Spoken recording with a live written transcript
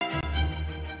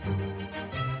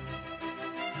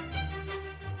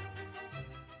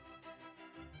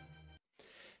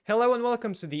Hello and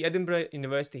welcome to the Edinburgh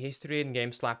University History and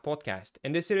Games Lab podcast.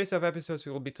 In this series of episodes,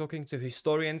 we will be talking to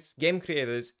historians, game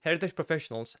creators, heritage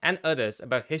professionals, and others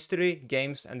about history,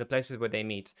 games, and the places where they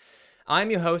meet. I'm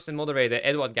your host and moderator,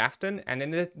 Edward Gafton, and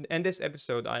in this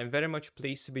episode, I am very much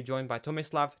pleased to be joined by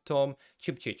Tomislav Tom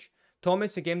Cipcic. Tom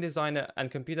is a game designer and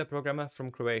computer programmer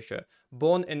from Croatia.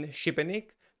 Born in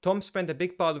Šibenik, Tom spent a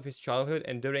big part of his childhood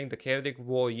enduring the chaotic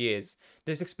war years.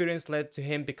 This experience led to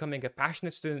him becoming a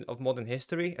passionate student of modern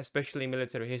history, especially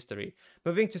military history.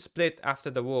 Moving to Split after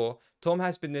the war, Tom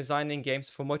has been designing games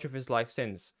for much of his life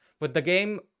since. With the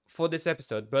game for this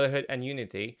episode, Brotherhood and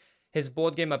Unity, his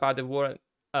board game about the war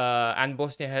and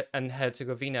Bosnia and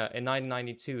Herzegovina in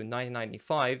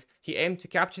 1992-1995, he aimed to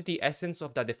capture the essence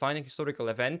of that defining historical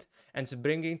event and to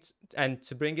bring it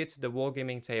to the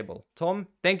wargaming table. Tom,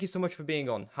 thank you so much for being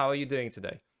on. How are you doing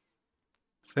today?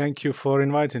 Thank you for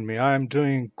inviting me. I am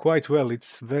doing quite well.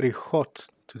 It's very hot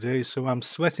today, so I'm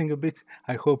sweating a bit.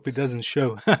 I hope it doesn't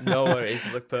show. No worries,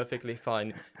 you look perfectly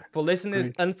fine. For listeners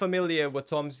Great. unfamiliar with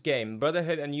Tom's game,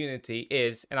 Brotherhood and Unity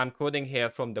is, and I'm quoting here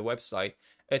from the website,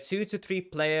 a 2 to 3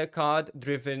 player card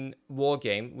driven war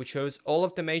game which shows all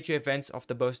of the major events of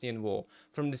the Bosnian War,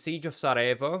 from the siege of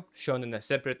Sarajevo, shown in a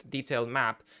separate detailed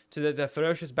map, to the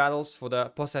ferocious battles for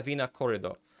the Posavina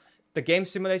corridor. The game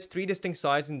simulates three distinct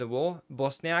sides in the war: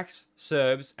 Bosniaks,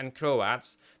 Serbs, and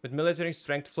Croats, with military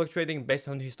strength fluctuating based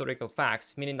on historical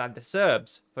facts, meaning that the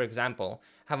Serbs, for example,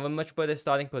 have a much better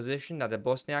starting position than the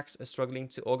Bosniaks are struggling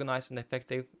to organize an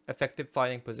effective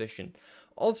fighting position.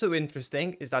 Also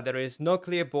interesting is that there is no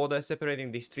clear border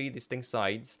separating these three distinct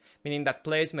sides, meaning that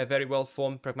players may very well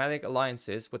form pragmatic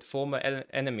alliances with former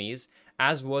enemies,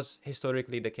 as was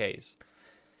historically the case.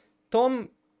 Tom,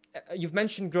 you've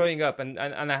mentioned growing up, and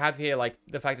I have here like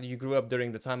the fact that you grew up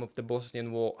during the time of the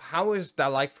Bosnian War. How is that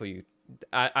like for you?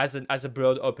 As a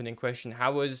broad opening question,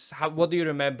 what do you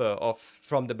remember of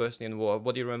from the Bosnian War?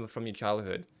 What do you remember from your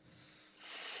childhood?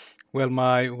 Well,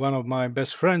 my one of my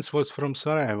best friends was from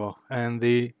Sarajevo, and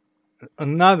the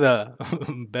another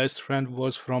best friend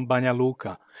was from Banja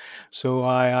Luka. So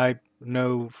I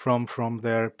know from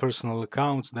their personal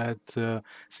accounts that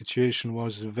situation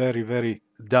was very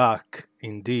dark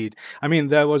indeed. I mean,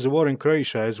 there was a war in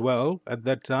Croatia as well at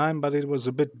that time, but it was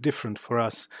a bit different for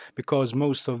us because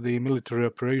most of the military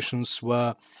operations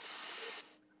were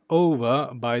over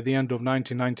by the end of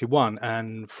 1991,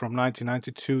 and from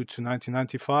 1992 to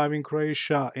 1995 in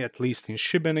Croatia, at least in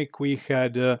Šibenik, we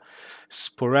had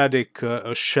sporadic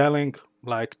shelling,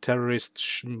 like terrorist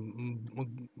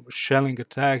shelling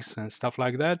attacks and stuff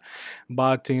like that.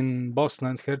 But in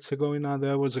Bosnia and Herzegovina,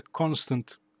 there was a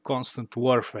constant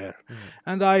warfare.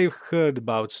 And I heard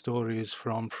about stories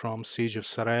from siege of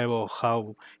Sarajevo,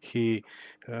 how he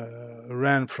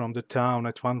ran from the town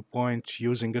at one point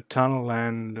using a tunnel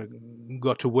and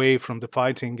got away from the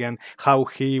fighting, and how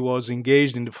he was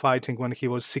engaged in the fighting when he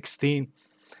was 16.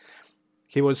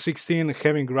 He was 16,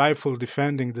 having rifle,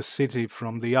 defending the city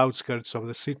from the outskirts of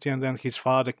the city, and then his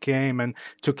father came and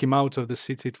took him out of the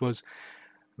city. It was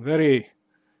very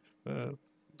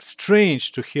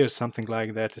strange to hear something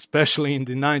like that, especially in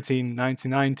the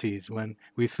 1990s, when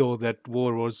we thought that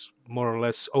war was more or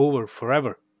less over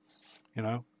forever. You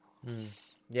know,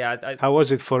 Yeah, how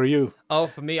was it for you? oh,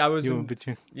 for me, I You wasn't.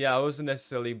 between Yeah, I wasn't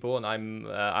necessarily born. I'm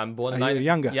born Are in you nine.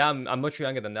 younger? Yeah, I'm much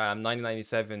younger than that. I'm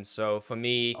 1997. So for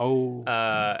me, Oh,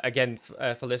 again,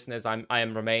 for listeners, I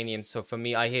am Romanian. So for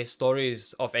me, I hear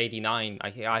stories of '89. I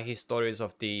hear stories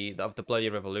of the bloody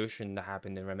revolution that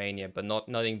happened in Romania, but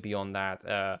nothing beyond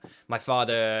that. My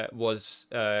father was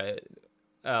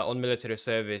on military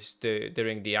service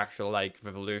during the actual like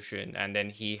revolution, and then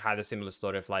he had a similar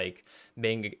story of like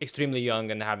being extremely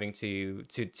young and having to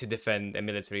defend a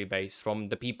military base from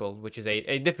the people, which is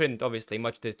a different, obviously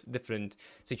much different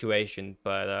situation.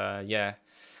 But yeah,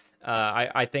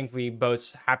 I think we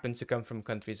both happen to come from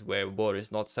countries where war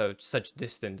is not such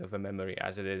distant of a memory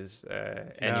as it is yeah.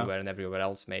 anywhere and everywhere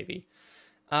else, maybe.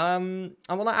 I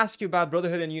want to ask you about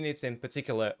Brotherhood and Unity in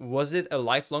particular. Was it a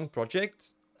lifelong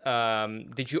project?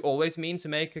 Did you always mean to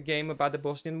make a game about the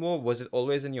Bosnian War? Was it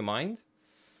always in your mind?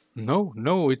 No,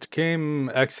 it came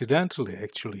accidentally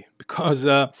actually, because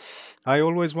I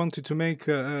always wanted to make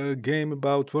a game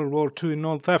about World War II in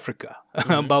North Africa,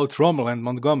 Mm-hmm. about Rommel and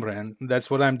Montgomery, and that's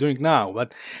what I'm doing now.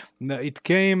 But it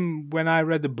came when I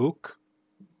read a book,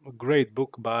 a great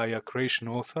book by a Croatian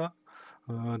author,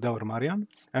 Davor Marian,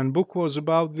 and book was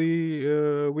about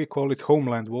the we call it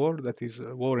Homeland War, that is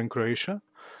a war in Croatia,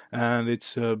 and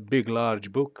it's a big,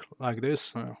 large book like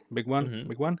this, Mm-hmm.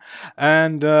 big one,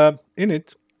 and in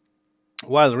it,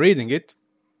 while reading it,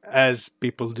 as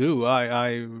people do,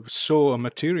 I saw a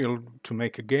material to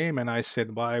make a game, and I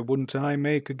said, why wouldn't I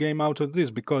make a game out of this?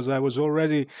 Because I was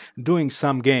already doing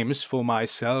some games for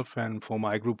myself and for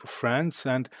my group of friends,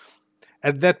 and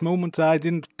at that moment I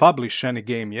didn't publish any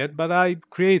game yet, but I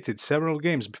created several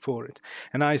games before it.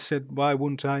 And I said, why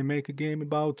wouldn't I make a game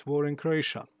about war in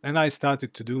Croatia? And I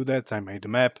started to do that. I made a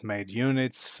map, made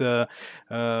units, defined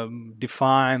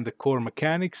the core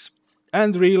mechanics,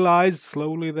 and realized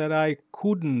slowly that I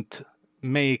couldn't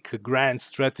make a grand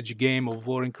strategy game of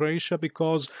war in Croatia,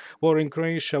 because war in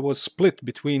Croatia was split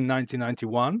between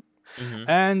 1991 Mm-hmm.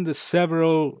 and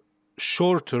several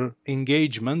shorter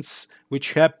engagements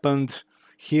which happened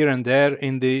here and there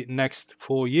in the next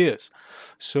 4 years.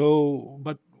 So,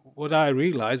 but what I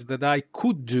realized that I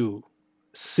could do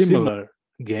similar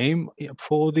game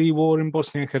for the war in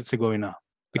Bosnia and Herzegovina,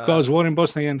 because war in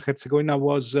Bosnia and Herzegovina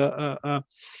was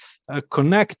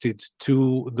connected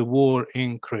to the war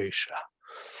in Croatia.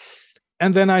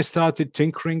 And then I started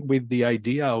tinkering with the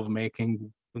idea of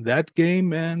making that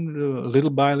game, and little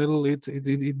by little,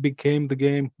 it became the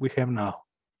game we have now.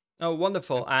 Oh,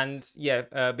 wonderful! And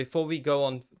yeah, before we go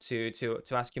on to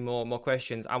ask you more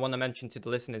questions, I want to mention to the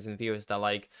listeners and viewers that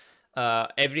like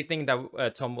everything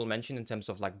that Tom will mention in terms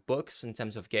of like books, in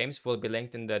terms of games, will be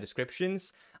linked in the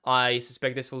descriptions. I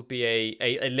suspect this will be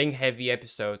a link heavy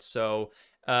episode, so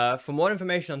for more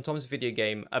information on Tom's video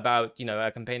game about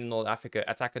a campaign in North Africa,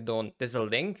 Attack at Dawn, there's a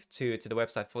link to the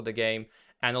website for the game,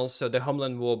 and also the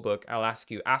Homeland War book. I'll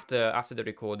ask you after the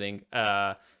recording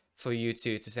for you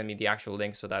to send me the actual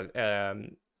link so that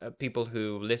people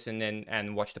who listen in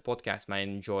and watch the podcast might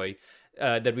enjoy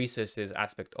the resources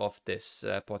aspect of this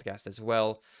podcast as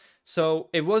well. So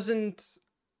it wasn't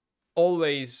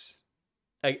always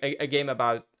a game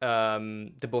about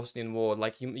the Bosnian War,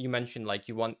 like you mentioned, like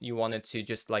you wanted to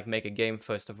just like make a game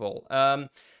first of all.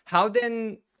 How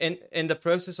then in the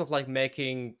process of like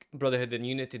making Brotherhood and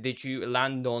Unity did you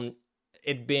land on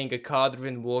it being a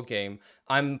card-driven war game?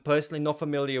 I'm personally not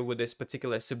familiar with this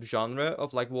particular subgenre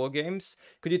of like war games.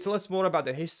 Could you tell us more about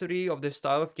the history of this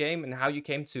style of game and how you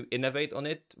came to innovate on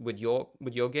it with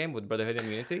your game with Brotherhood and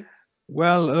Unity?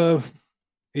 Well,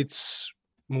 it's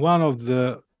one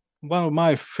of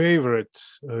my favorite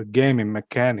gaming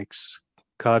mechanics,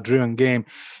 card-driven game.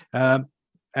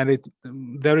 And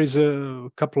there is a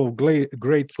couple of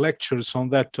great lectures on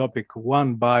that topic.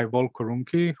 One by Volko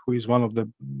Runki, who is one of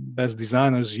the best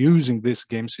designers using this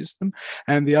game system,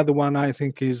 and the other one I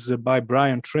think is by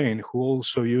Brian Train, who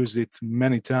also used it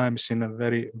many times in a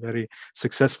very, very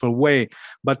successful way.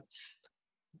 But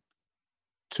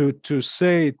to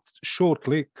say it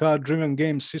shortly, card-driven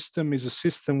game system is a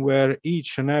system where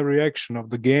each and every action of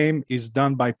the game is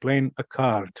done by playing a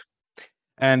card.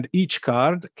 And each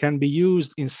card can be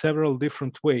used in several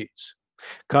different ways.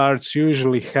 Cards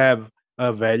usually have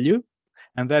a value,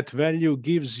 and that value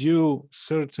gives you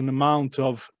certain amount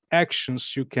of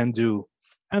actions you can do.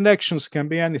 And actions can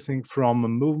be anything from a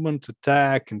movement,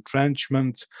 attack,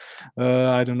 entrenchment,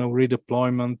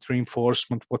 redeployment,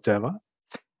 reinforcement, whatever.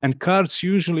 And cards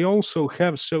usually also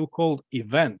have so-called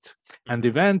event. And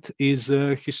event is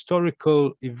a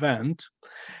historical event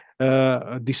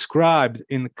described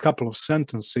in a couple of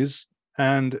sentences,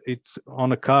 and it's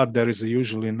on a card. There is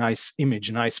usually a nice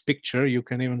image, nice picture. You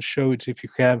can even show it if you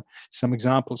have some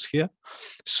examples here.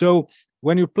 So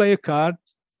when you play a card,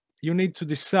 you need to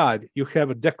decide. You have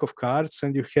a deck of cards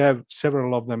and you have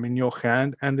several of them in your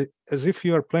hand, and as if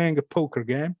you are playing a poker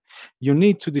game, you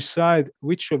need to decide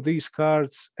which of these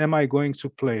cards am I going to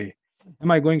play.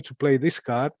 Am I going to play this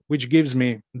card, which gives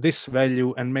me this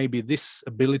value and maybe this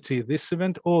ability, this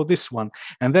event, or this one?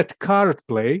 And that card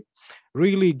play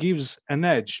really gives an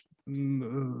edge.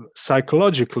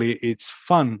 Psychologically, it's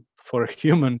fun for a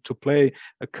human to play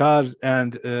a card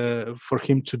and for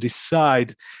him to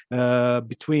decide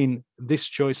between this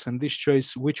choice and this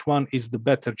choice, which one is the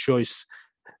better choice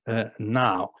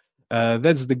now.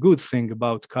 That's the good thing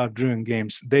about card-driven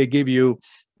games. They give you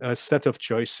a set of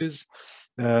choices.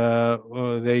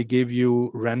 They give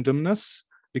you randomness,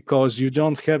 because you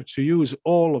don't have to use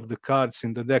all of the cards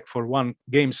in the deck for one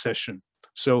game session.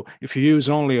 So if you use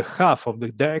only a half of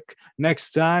the deck,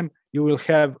 next time you will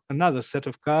have another set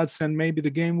of cards and maybe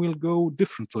the game will go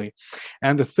differently.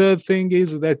 And the third thing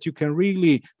is that you can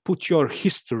really put your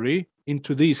history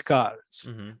into these cards.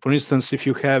 For instance, if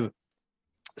you have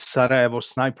Sarajevo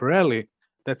Sniper Rally,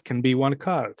 that can be one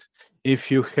card.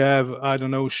 If you have,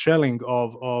 shelling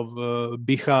of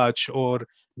Bihać, or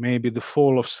maybe the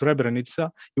fall of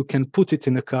Srebrenica, you can put it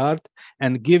in a card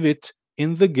and give it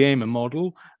in the game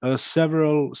model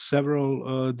several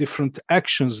different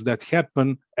actions that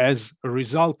happen as a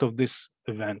result of this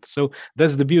event. So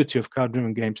that's the beauty of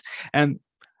card-driven games. And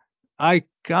I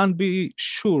can't be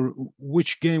sure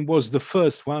which game was the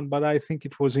first one, but I think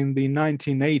it was in the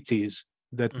 1980s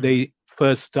that they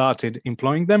first started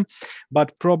employing them.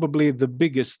 But probably the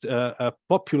biggest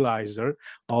popularizer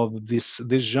of this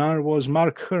genre was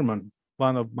Mark Herman,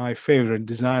 one of my favorite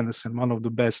designers and one of the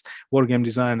best wargame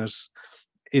designers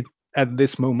at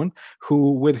this moment,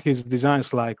 who with his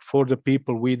designs like For the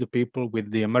People, We the People,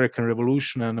 with the American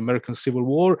Revolution and American Civil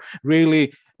War,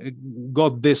 really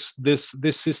got this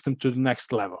system to the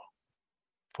next level,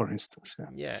 for instance.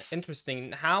 Yeah,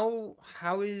 interesting. How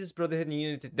is Brotherhood and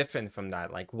Unity different from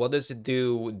that? Like, what does it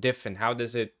do different? How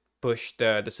does it push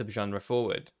the subgenre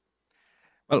forward?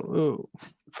 Well,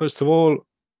 first of all,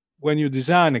 when you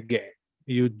design a game,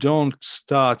 you don't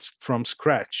start from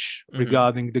scratch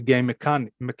regarding the game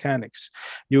mechanics.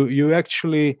 You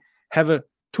actually have a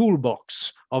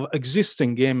toolbox of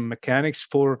existing game mechanics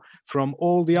from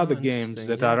all the other games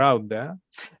that are out there,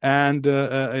 and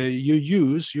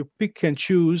you pick and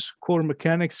choose core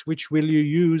mechanics which will you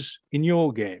use in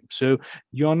your game. So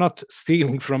you're not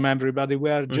stealing from everybody. We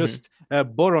are just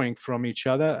borrowing from each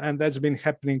other, and that's been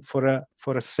happening for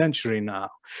a century now.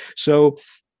 So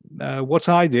what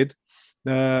I did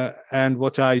and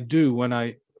what I do when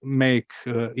I make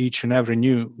each and every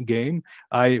new game,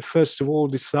 I first of all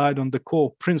decide on the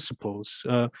core principles.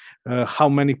 How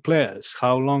many players,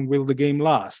 how long will the game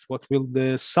last, what will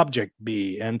the subject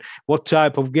be, and what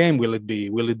type of game will it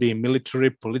be? Will it be military,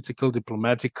 political,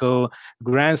 diplomatical,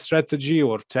 grand strategy,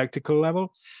 or tactical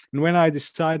level? And when I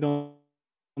decide on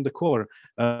the core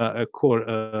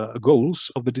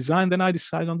goals of the design, then I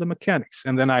decide on the mechanics,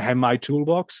 and then I have my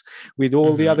toolbox with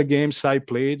all the other games I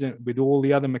played, and with all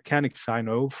the other mechanics I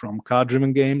know from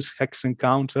card-driven games, hex and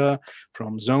counter,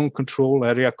 from zone control,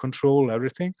 area control,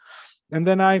 everything. And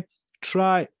then I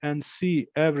try and see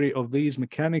every of these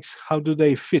mechanics, how do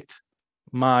they fit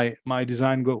my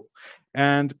design goal.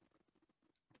 And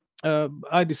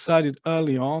I decided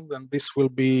early on that this will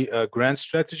be a grand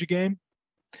strategy game,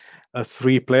 a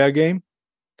 3-player game,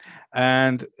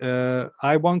 and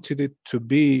I wanted it to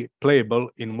be playable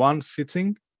in one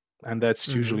sitting, and that's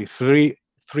usually 3-4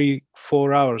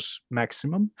 hours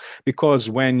maximum, because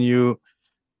when you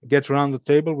get around the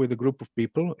table with a group of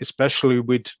people, especially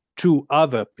with 2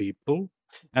 other people,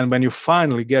 and when you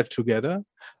finally get together,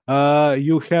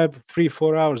 you have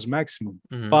 3-4 hours maximum,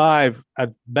 5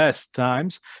 at best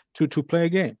times to play a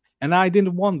game. And I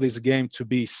didn't want this game to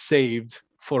be saved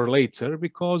for later,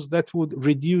 because that would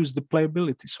reduce the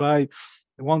playability. So I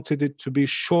wanted it to be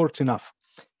short enough.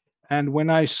 And when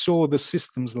I saw the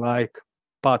systems like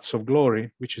Paths of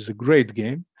Glory, which is a great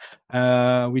game,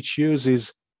 which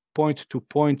uses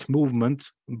point-to-point movement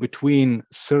between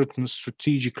certain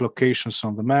strategic locations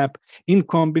on the map in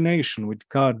combination with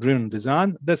card-driven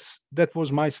design, that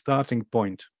was my starting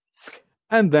point.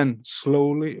 And then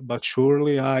slowly but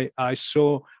surely I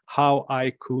saw how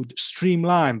I could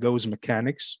streamline those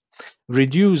mechanics,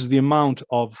 reduce the amount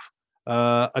of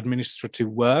administrative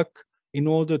work in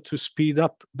order to speed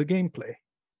up the gameplay.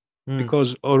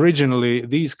 Because originally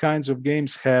these kinds of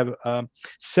games have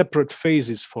separate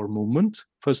phases for movement.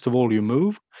 First of all, you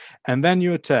move, and then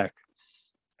you attack.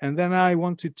 And then I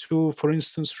wanted to, for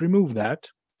instance, remove that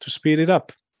to speed it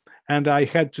up. And I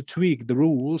had to tweak the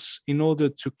rules in order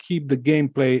to keep the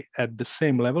gameplay at the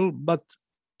same level, but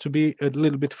to be a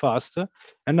little bit faster.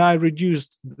 And I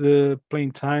reduced the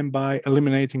playing time by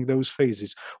eliminating those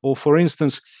phases. Or for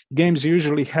instance, games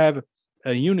usually have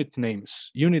unit names,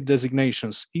 unit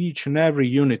designations. Each and every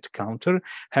unit counter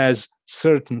has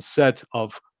certain set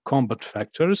of combat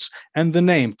factors and the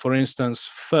name, for instance,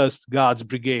 1st Guards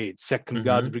Brigade, 2nd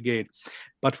Guards Brigade.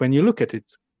 But when you look at it,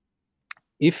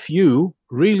 if you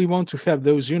really want to have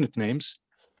those unit names,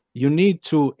 you need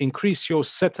to increase your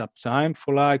setup time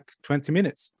for like 20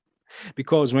 minutes.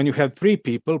 Because when you have 3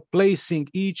 people, placing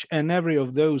each and every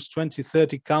of those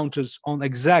 20-30 counters on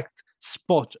exact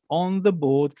spot on the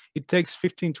board, it takes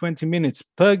 15-20 minutes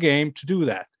per game to do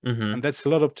that. And that's a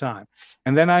lot of time.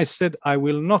 And then I said, I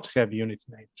will not have unit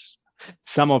names.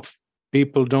 Some of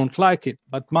people don't like it,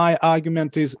 but my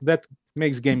argument is that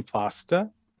makes game faster.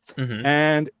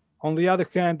 And on the other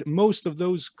hand, most of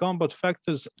those combat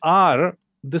factors are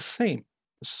the same.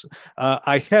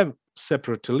 I have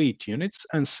separate elite units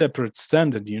and separate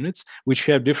standard units, which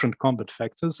have different combat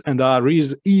factors and are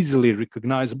easily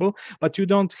recognizable, but you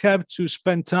don't have to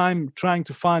spend time trying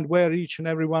to find where each and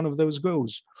every one of those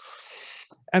goes.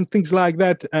 And things like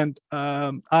that. And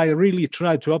I really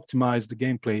try to optimize the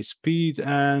gameplay speed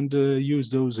and use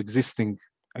those existing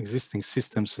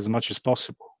systems as much as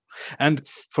possible. And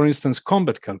for instance,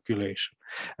 combat calculation.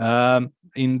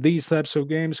 In these types of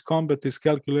games, combat is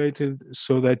calculated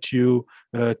so that you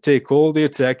take all the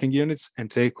attacking units and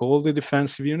take all the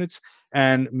defensive units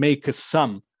and make a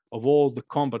sum of all the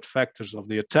combat factors of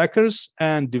the attackers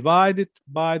and divide it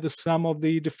by the sum of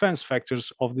the defense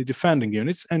factors of the defending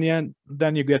units. And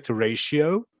then you get a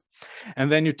ratio.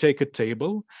 And then you take a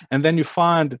table and then you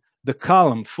find the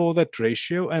column for that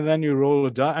ratio. And then you roll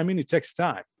a die. I mean, it takes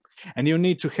time. And you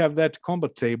need to have that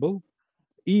combat table.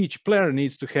 Each player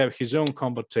needs to have his own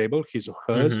combat table, his or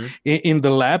hers, in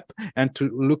the lab, and to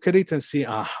look at it and see,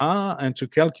 and to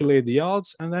calculate the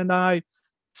odds. And then I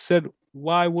said,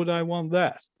 why would I want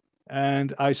that?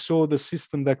 And I saw the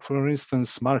system that, for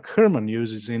instance, Mark Herman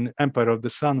uses in Empire of the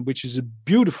Sun, which is a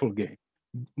beautiful game,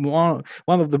 one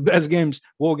of the best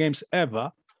war games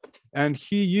ever. And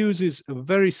he uses a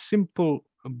very simple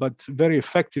but very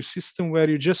effective system where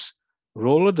you just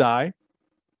roll a die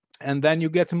and then you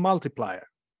get a multiplier.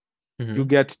 You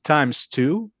get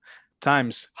 ×2,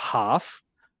 ×half,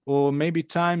 or maybe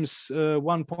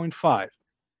 ×1.5.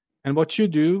 And what you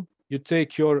do, you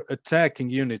take your attacking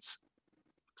units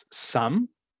sum,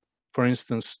 for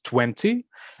instance, 20,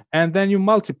 and then you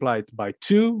multiply it by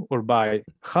 2 or by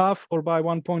half or by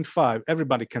 1.5.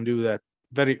 Everybody can do that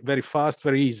very, very fast,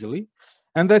 very easily.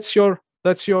 And that's your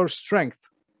strength.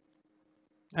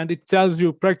 And it tells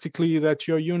you practically that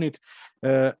your unit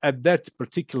at that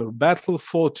particular battle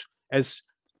fought as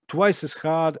twice as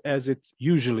hard as it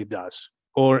usually does,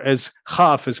 or as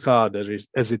half as hard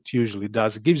as it usually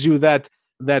does. It gives you that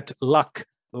luck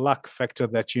factor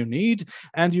that you need,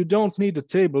 and you don't need a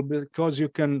table because you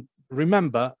can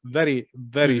remember very,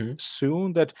 very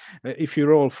soon that if you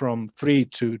roll from 3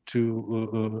 to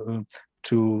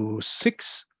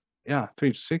 6,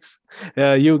 3 to 6,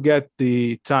 you get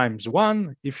the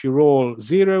 ×1. If you roll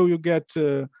 0, you get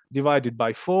divided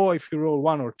by 4. If you roll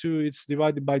 1 or 2, it's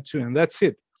divided by 2, and that's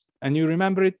it. And you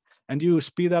remember it, and you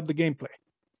speed up the gameplay.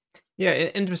 Yeah,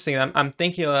 interesting. I'm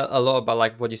thinking a lot about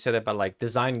like what you said about like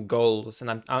design goals,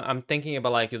 and I'm thinking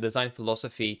about like your design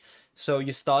philosophy. So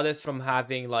you started from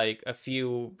having like a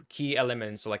few key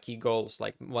elements or like key goals,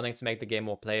 like wanting to make the game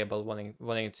more playable,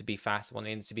 wanting it to be fast,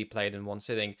 wanting it to be played in one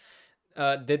sitting.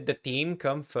 Did the team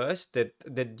come first?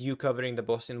 Did you covering the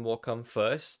Bosnian War come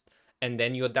first, and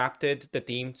then you adapted the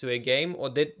team to a game, or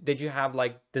did you have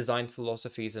like design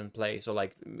philosophies in place or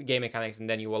like game mechanics, and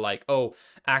then you were like, oh,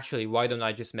 actually, why don't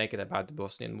I just make it about the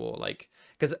Bosnian War? Like,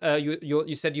 because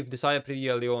you said you've decided pretty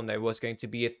early on that it was going to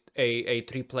be a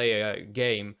 3-player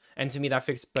game, and to me that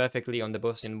fits perfectly on the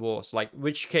Bosnian War. So like,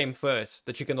 which came first,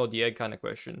 the chicken or the egg kind of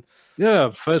question? Yeah,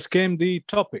 first came the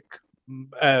topic.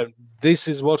 This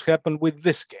is what happened with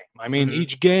this game. I mean,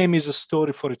 each game is a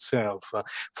story for itself.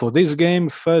 For this game,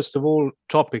 first of all,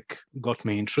 topic got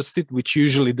me interested, which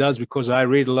usually does because I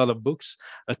read a lot of books,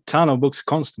 a ton of books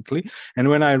constantly. And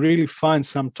when I really find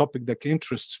some topic that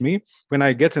interests me, when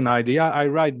I get an idea, I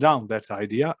write down that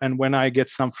idea. And when I get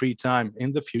some free time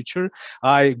in the future,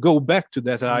 I go back to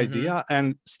that idea,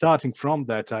 and starting from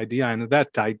that idea and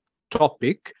that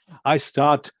topic, I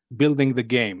start building the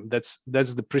game. That's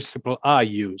the principle I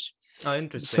use. Oh,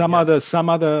 interesting. Some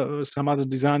other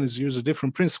designers use a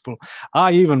different principle.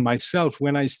 I even myself,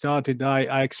 when I started,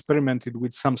 I experimented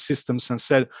with some systems and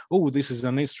said, oh, this is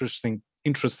an interesting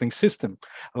system,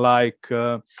 like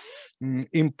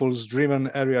impulse-driven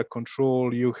area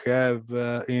control you have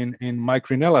in Mike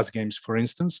Rinella's games, for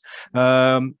instance.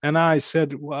 And I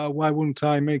said, well, why wouldn't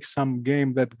I make some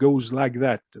game that goes like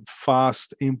that?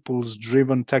 Fast,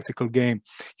 impulse-driven tactical game.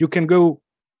 You can go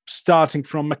starting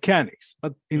from mechanics,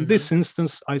 but in this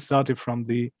instance, I started from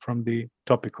the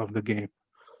topic of the game.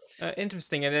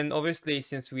 Interesting. And then obviously,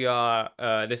 since we are,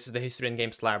 this is the History and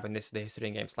Games Lab, and this is the History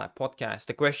and Games Lab podcast,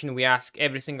 the question we ask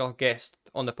every single guest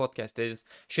on the podcast is,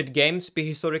 should games be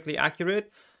historically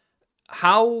accurate?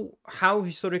 How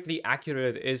historically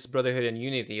accurate is Brotherhood and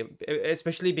Unity?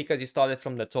 Especially because you started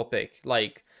from the topic.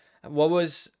 Like, what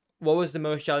was the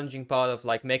most challenging part of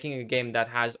like making a game that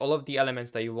has all of the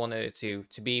elements that you wanted it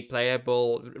to be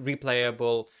playable,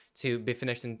 replayable, to be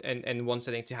finished in one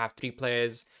setting, to have 3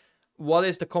 players? What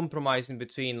is the compromise in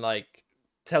between like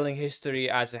telling history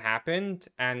as it happened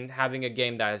and having a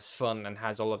game that is fun and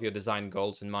has all of your design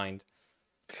goals in mind?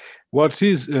 What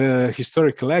is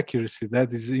historical accuracy?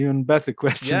 That is an even better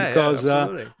question, because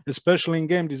especially in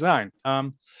game design,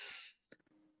 I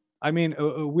mean,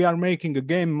 we are making a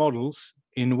game models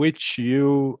in which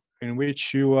you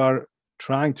are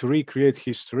trying to recreate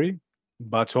history,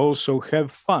 but also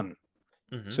have fun.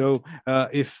 So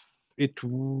if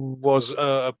was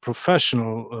a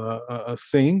professional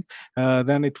thing,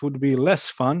 then it would be less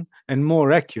fun and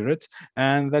more accurate,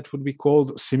 and that would be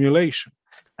called simulation.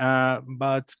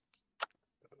 But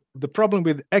the problem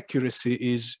with accuracy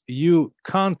is you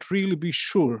can't really be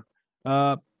sure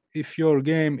if your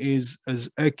game is as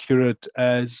accurate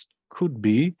as could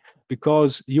be,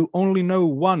 because you only know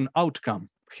one outcome,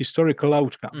 historical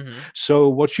outcome. Mm-hmm. So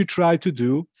what you try to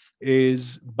do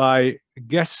is, by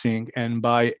guessing and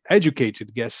by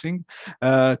educated guessing,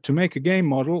 to make a game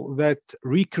model that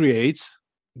recreates,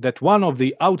 that one of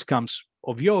the outcomes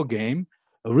of your game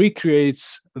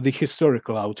recreates the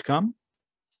historical outcome,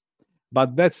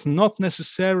 but that's not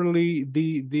necessarily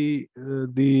the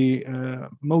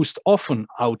most often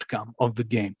outcome of the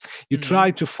game. You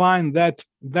try to find that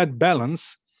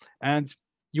balance, and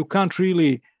you can't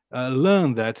really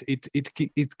learn that.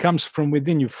 It comes from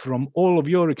within you, from all of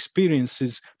your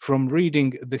experiences, from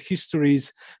reading the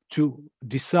histories, to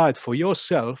decide for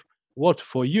yourself what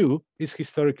for you is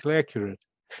historically accurate.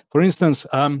 For instance,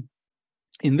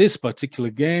 in this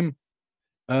particular game,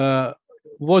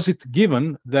 was it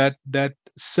given that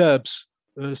Serbs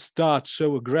start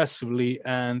so aggressively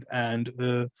and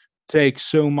take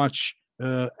so much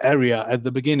area at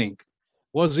the beginning?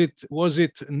 Was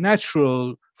it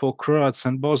natural for Croats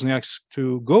and Bosniaks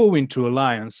to go into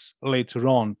alliance later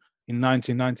on in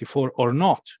 1994 or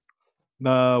not?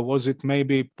 Was it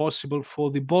maybe possible for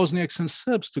the Bosniaks and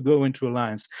Serbs to go into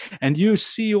alliance? And you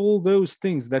see all those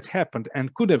things that happened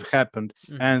and could have happened,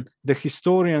 and the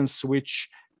historians which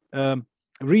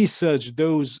research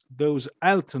those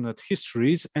alternate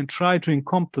histories and try to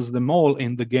encompass them all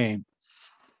in the game.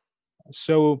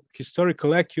 So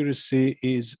historical accuracy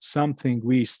is something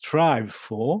we strive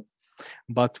for,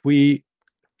 but we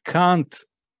can't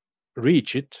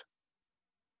reach it,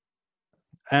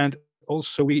 and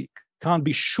also we can't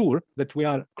be sure that we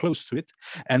are close to it.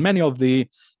 And many of the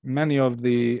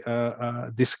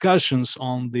discussions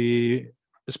on the,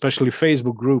 especially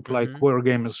Facebook group like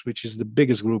Wargamers, which is the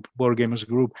biggest group, Wargamers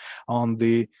group on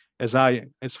the,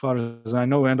 as far as I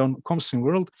know, and on Comsim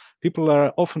World, people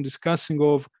are often discussing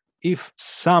of if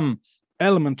some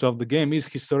element of the game is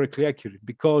historically accurate,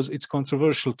 because it's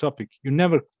controversial topic. You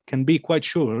never can be quite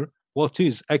sure what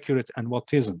is accurate and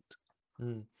what isn't.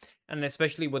 And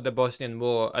especially with the Bosnian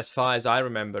War, as far as I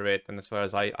remember it, and as far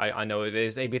as I know, it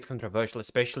is a bit controversial,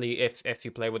 especially if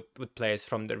you play with players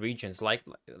from the regions. Like,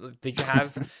 did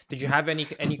you have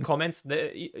any comments?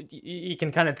 You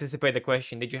can kind of anticipate the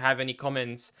question. Did you have any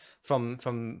comments from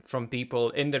people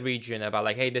in the region about,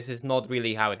 like, hey, this is not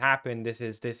really how it happened. This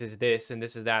is this and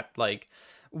this is that. Like,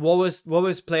 what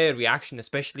was player reaction,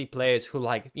 especially players who,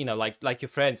 like, you know, like your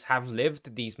friends have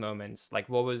lived these moments? Like,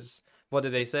 what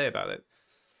did they say about it?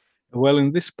 Well,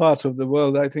 in this part of the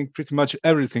world, I think pretty much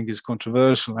everything is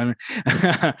controversial. I mean,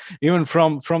 even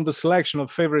from the selection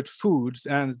of favorite foods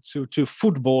and to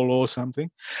football or something.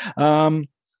 Well,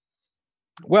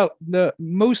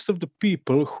 most of the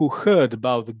people who heard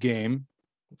about the game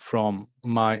from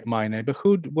my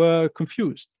neighborhood were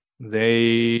confused.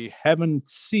 They haven't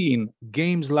seen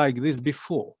games like this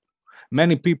before.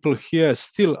 Many people here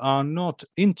still are not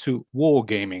into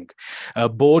wargaming.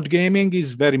 Board gaming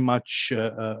is very much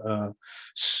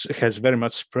has very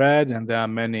much spread, and there are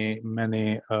many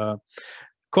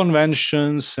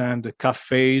conventions and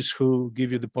cafes who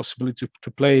give you the possibility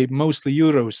to play mostly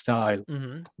Euro style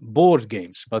board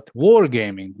games. But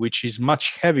wargaming, which is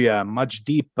much heavier, much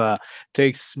deeper,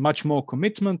 takes much more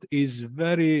commitment, is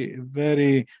very,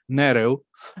 very narrow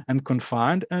and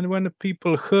confined. And when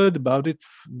people heard about it,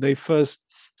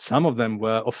 some of them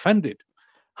were offended.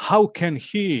 How can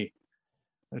he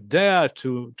dare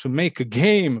to make a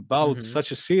game about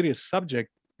such a serious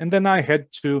subject? And then I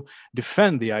had to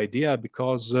defend the idea,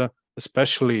 because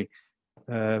especially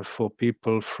for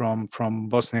people from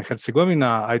Bosnia and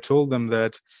Herzegovina, I told them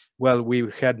that, well, we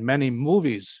had many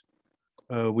movies.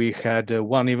 We had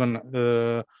one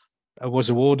even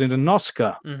was awarded an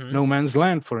Oscar, No Man's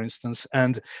Land, for instance,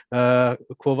 and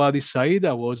Quo Vadis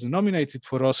Aida was nominated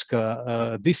for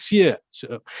Oscar this year.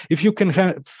 So if you can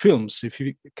have films, if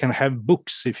you can have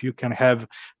books, if you can have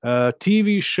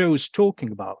TV shows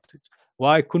talking about it,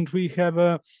 why couldn't we have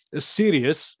a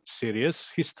serious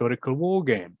historical war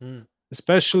game?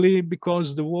 Especially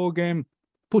because the war game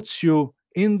puts you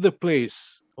in the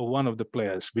place of one of the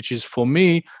players, which is, for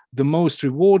me, the most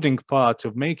rewarding part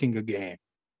of making a game.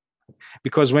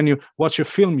 Because when you watch a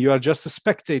film, you are just a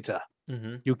spectator.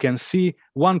 You can see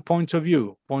one point of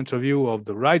view of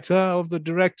the writer, of the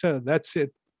director, that's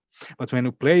it. But when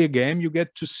you play a game, you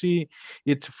get to see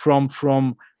it from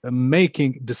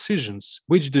making decisions.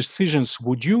 Which decisions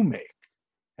would you make?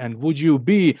 And would you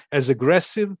be as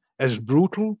aggressive, as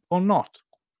brutal, or not?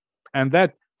 And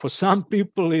that, for some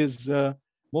people, is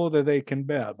more than they can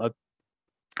bear. But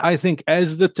I think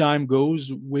as the time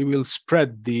goes, we will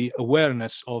spread the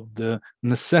awareness of the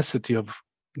necessity of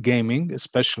gaming,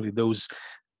 especially those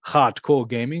hardcore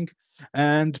gaming,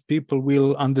 and people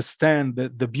will understand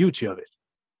the beauty of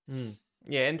it.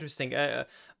 Yeah, interesting.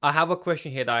 I have a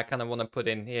question here that I kind of want to put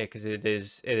in here because it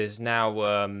is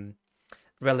now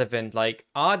relevant. Like,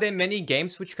 are there many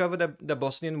games which cover the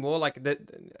Bosnian War,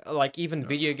 like even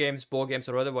video games, board games,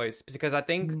 or otherwise? Because I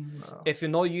think if you're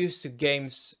not used to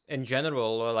games in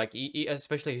general, or like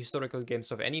especially historical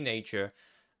games of any nature,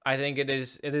 I think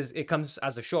it comes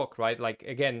as a shock, right? Like,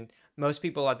 again, most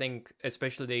people, I think,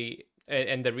 especially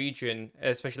in the region,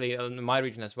 especially in my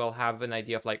region as well, have an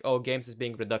idea of like, oh, games is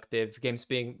being reductive, games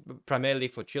being primarily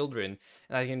for children,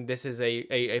 and I think this is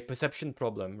a perception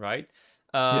problem, right?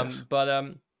 Yes.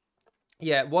 But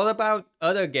yeah, what about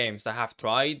other games that have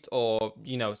tried or,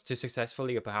 to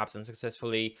successfully or perhaps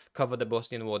unsuccessfully cover the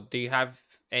Bosnian War? Do you have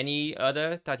any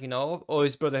other that you know of, or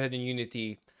is Brotherhood and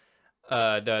Unity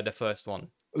the first one?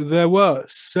 There were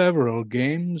several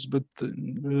games, but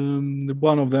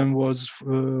one of them was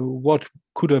what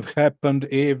could have happened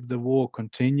if the war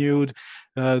continued.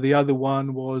 The other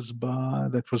one was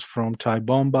that was from Ty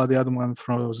Bomba. The other one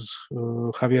was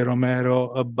Javier Romero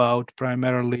about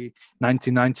primarily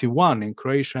 1991 in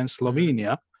Croatia and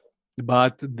Slovenia.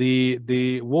 But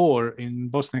the war in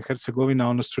Bosnia and Herzegovina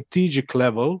on a strategic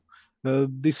level,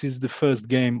 this is the first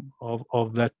game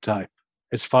of that type,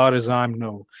 as far as I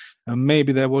know.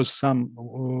 Maybe there was some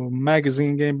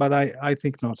magazine game, but I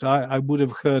think not. I would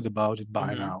have heard about it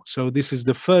by now. So this is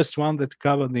the first one that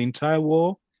covered the entire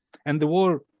war and the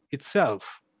war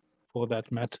itself, for that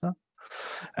matter.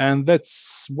 And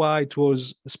that's why it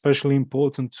was especially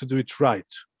important to do it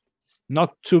right.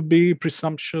 Not to be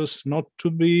presumptuous, not to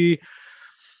be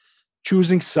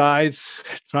choosing sides,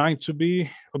 trying to be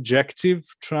objective,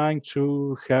 trying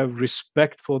to have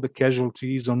respect for the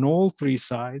casualties on all three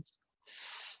sides.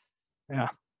 Yeah,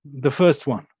 the first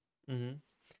one.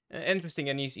 Interesting.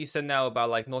 And you said now about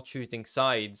like not choosing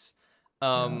sides.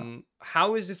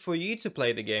 How is it for you to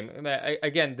play the game?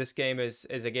 Again, this game is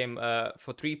a game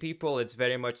for three people. It's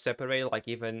very much separated. Like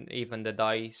even the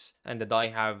dice and the die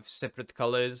have separate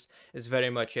colors. It's very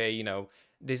much a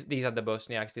these are the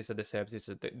Bosniaks, these are the Serbs,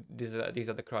 these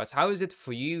are the Croats. How is it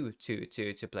for you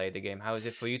to play the game? How is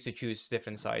it for you to choose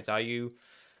different sides?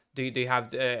 Do you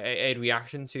have a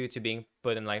reaction to being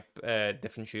put in like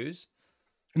different shoes?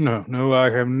 No, I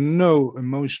have no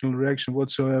emotional reaction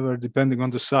whatsoever depending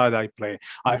on the side I play.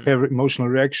 I have emotional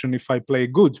reaction if I play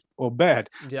good or bad,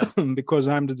 because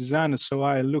I'm the designer. So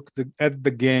I look at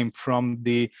the game from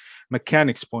the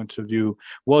mechanics point of view.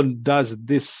 What does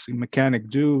this mechanic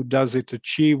do? Does it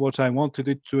achieve what I wanted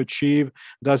it to achieve?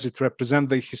 Does it represent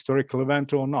the historical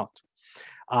event or not?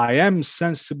 I am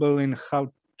sensible in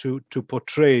how to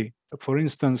portray, for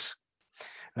instance,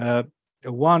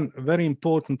 one very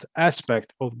important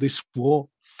aspect of this war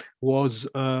was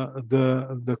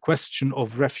the question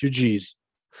of refugees,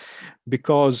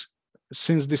 because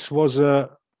since this was a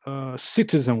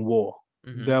citizen war,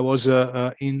 there was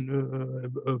a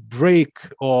break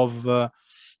of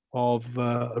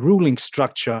ruling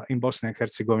structure in Bosnia and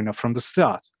Herzegovina from the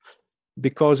start,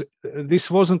 because this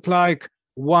wasn't like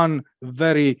one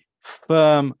very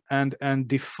firm and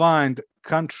defined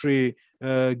country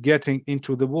getting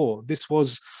into the war. This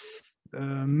was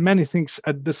many things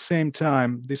at the same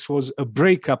time. This was a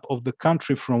breakup of the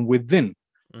country from within,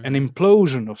 an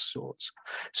implosion of sorts.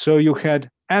 So you had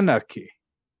anarchy.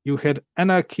 You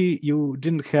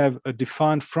didn't have a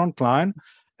defined front line.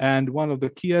 And one of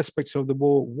the key aspects of the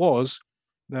war was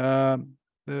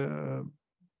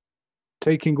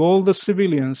taking all the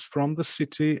civilians from the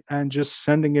city and just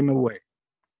sending them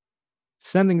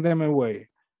away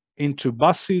into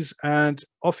buses, and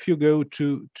off you go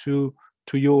to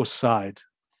your side.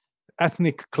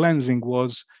 Ethnic cleansing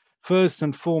was first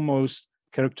and foremost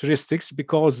characteristics,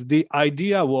 because the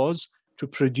idea was to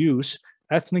produce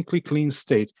ethnically clean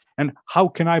state. And how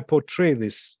can I portray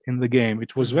this in the game?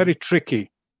 It was very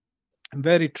tricky, and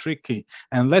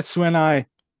that's when I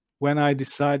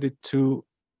decided to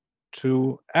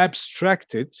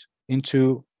abstract it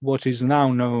into what is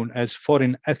now known as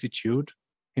foreign attitude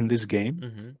in this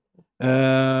game.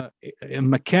 A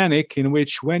mechanic in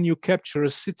which, when you capture a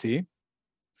city,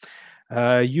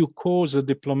 you cause a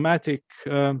diplomatic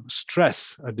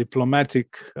stress, a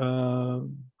diplomatic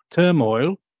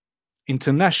turmoil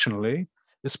internationally,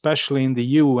 especially in the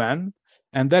UN,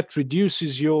 and that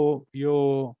reduces your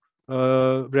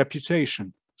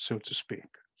reputation, so to speak.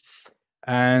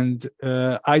 and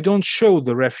I don't show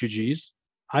the refugees.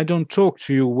 I don't talk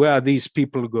to you where these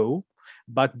people go,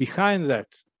 but behind that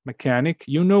mechanic,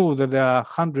 you know that there are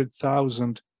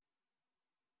 100,000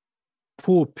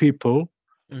 poor people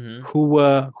Mm-hmm. who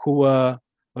were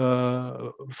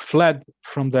fled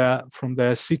from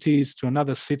their cities to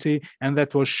another city, and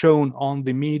that was shown on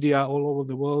the media all over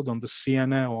the world, on the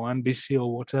CNN or NBC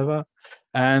or whatever,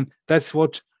 and that's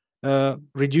what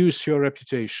reduce your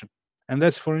reputation. And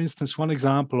that's, for instance, one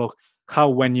example of how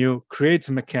when you create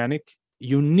a mechanic,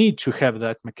 you need to have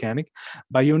that mechanic,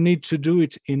 but you need to do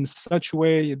it in such a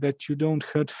way that you don't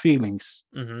hurt feelings.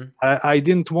 Mm-hmm. I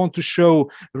didn't want to show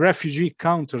refugee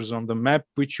counters on the map,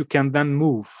 which you can then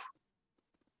move.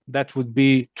 That would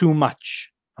be too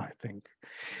much, I think.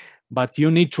 But you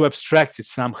need to abstract it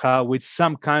somehow with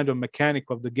some kind of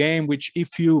mechanic of the game, which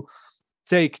if you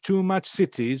take too much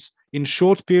cities in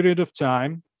short period of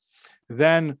time,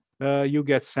 then you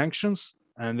get sanctions.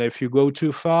 And if you go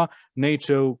too far,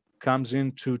 NATO comes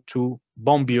in to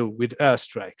bomb you with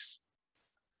airstrikes.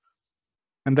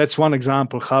 And that's one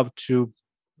example how to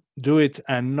do it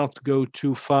and not go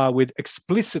too far with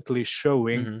explicitly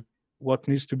showing Mm-hmm. what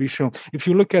needs to be shown. If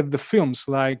you look at the films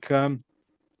like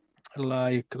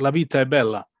La Vita è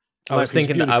Bella, Life is I was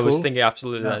Beautiful. thinking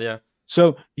absolutely Yeah. that, yeah.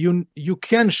 So you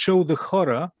can show the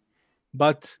horror,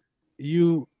 but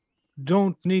you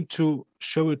don't need to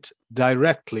show it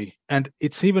directly. And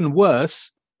it's even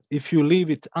worse if you leave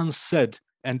it unsaid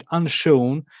and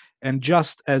unshown, and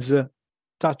just as a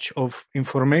touch of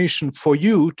information for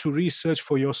you to research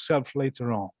for yourself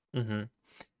later on. Mm-hmm.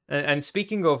 And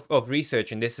speaking of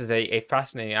research, and this is a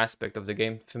fascinating aspect of the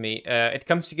game for me, it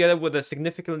comes together with a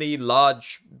significantly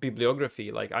large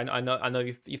bibliography. Like I know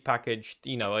you've packaged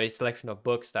a selection of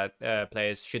books that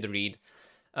players should read.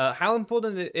 How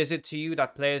important is it to you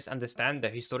that players understand the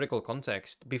historical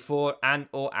context before and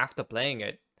or after playing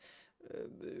it?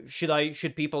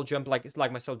 Should people jump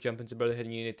like myself jump into Brotherhood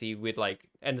and Unity with like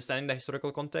understanding the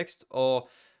historical context, or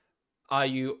are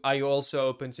you also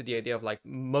open to the idea of like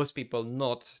most people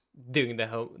not doing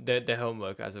the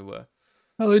homework, as it were?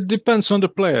 Well, it depends on the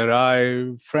player.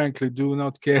 I frankly do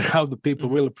not care how the people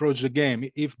Mm-hmm. will approach the game.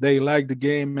 If they like the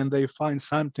game and they find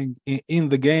something in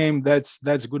the game, that's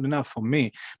good enough for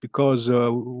me, because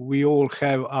we all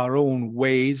have our own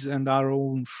ways and our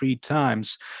own free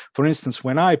times. For instance,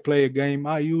 when I play a game,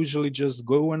 I usually just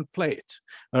go and play it,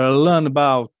 learn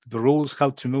about the rules, how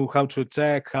to move, how to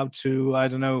attack, how to, I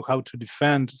don't know, how to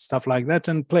defend, stuff like that,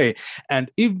 and play.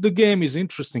 And if the game is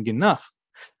interesting enough,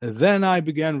 then I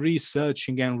began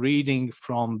researching and reading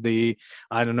from the,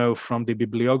 I don't know, from the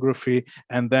bibliography,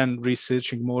 and then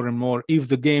researching more and more if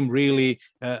the game really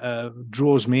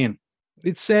draws me in.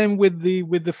 It's same with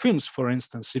the films, for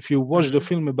instance. If you watch the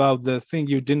film about the thing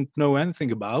you didn't know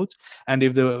anything about, and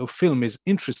if the film is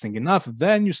interesting enough,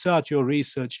 then you start your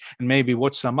research and maybe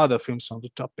watch some other films on the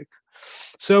topic.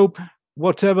 So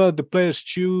whatever the players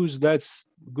choose, that's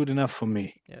good enough for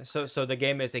me. Yeah. So the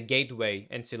game is a gateway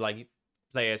into like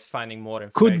players finding more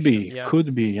information.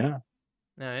 Could be, yeah.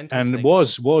 Yeah, And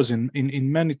interesting. was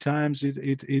in many times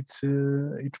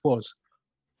it was.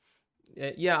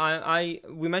 Yeah,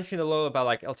 we mentioned a lot about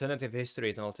like alternative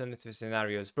histories and alternative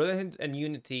scenarios. Brotherhood and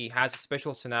Unity has a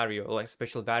special scenario, or like a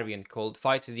special variant called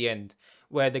Fight to the End,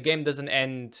 where the game doesn't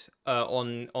end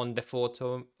on the fourth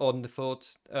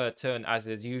turn as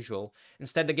is usual.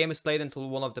 Instead, the game is played until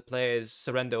one of the players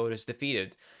surrender or is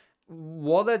defeated.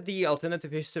 What are the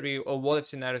alternative history or what if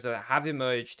scenarios that have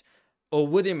emerged or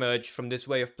would emerge from this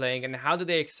way of playing, and how do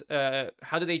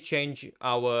they change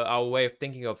our way of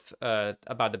thinking of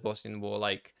about the Bosnian War?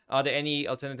 Like, are there any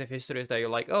alternative histories that you're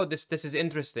like, oh, this is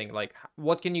interesting? Like,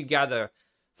 what can you gather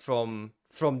from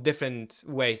different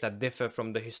ways that differ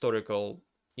from the historical,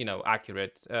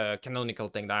 accurate canonical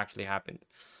thing that actually happened?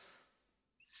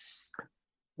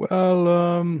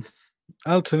 Well,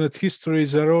 alternate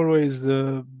histories are always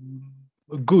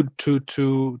good to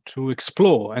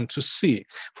explore and to see.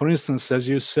 For instance, as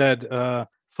you said,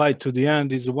 Fight to the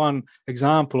End is one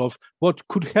example of what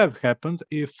could have happened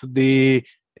if the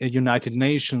United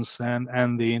Nations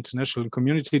and the international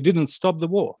community didn't stop the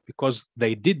war, because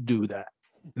they did do that.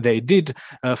 They did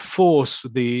force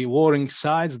the warring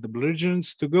sides, the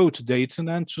belligerents, to go to Dayton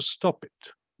and to stop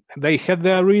it. They had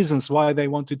their reasons why they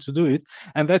wanted to do it,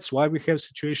 and that's why we have the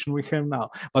situation we have now.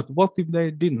 But what if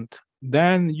they didn't?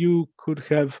 Then you could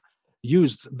have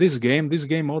used this game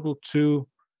model, to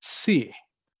see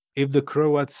if the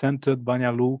Croats entered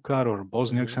Banja Luka or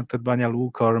Bosniaks entered Banja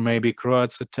Luka, or maybe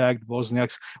Croats attacked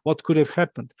Bosniaks, what could have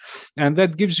happened? And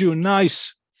that gives you a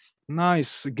nice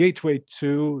gateway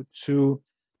to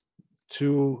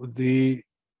the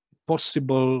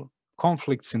possible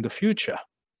conflicts in the future,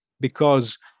 because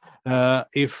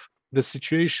if the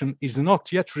situation is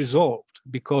not yet resolved,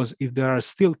 because if there are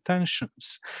still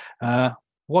tensions,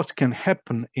 what can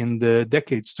happen in the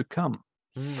decades to come?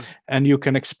 And you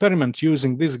can experiment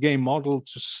using this game model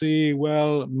to see,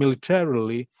 well,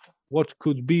 militarily, what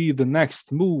could be the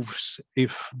next moves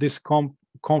if this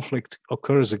conflict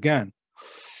occurs again.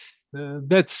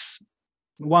 That's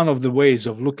one of the ways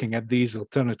of looking at these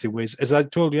alternative ways. As I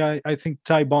told you, I think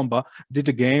TIE Bomber did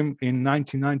a game in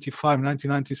 1995,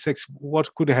 1996. What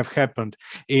could have happened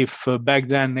if back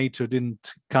then NATO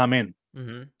didn't come in?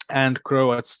 And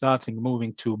Croats starting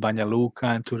moving to Banja Luka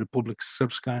and to Republika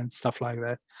Srpska and stuff like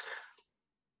that.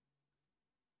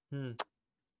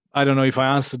 I don't know if I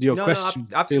answered your question.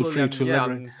 No, absolutely. Feel free to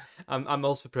elaborate. I'm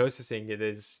also processing it.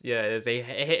 It's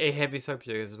a heavy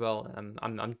subject as well.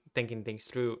 I'm thinking things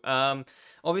through.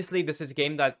 Obviously, this is a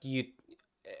game that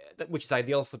which is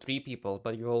ideal for 3 people,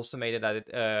 but you also made it that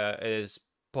it is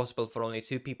possible for only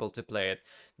 2 people to play it.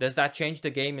 Does that change the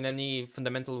game in any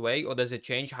fundamental way, or does it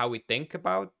change how we think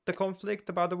about the conflict,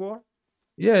 about the war?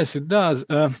 Yes, it does.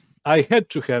 I had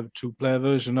to have 2-player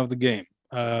version of the game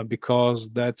because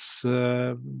that's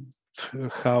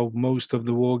how most of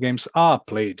the war games are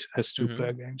played as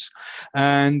 2-player games.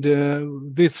 And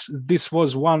this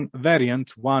was one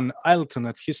variant, one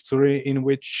alternate history in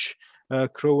which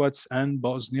Croats and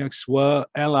Bosniaks were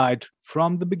allied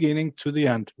from the beginning to the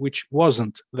end, which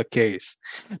wasn't the case.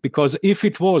 Because if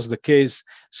it was the case,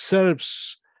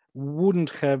 Serbs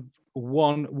wouldn't have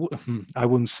won. I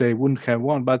wouldn't say wouldn't have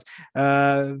won, but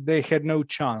they had no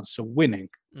chance of winning.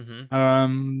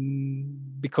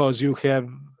 Because you have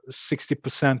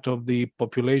 60% of the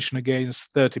population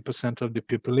against 30% of the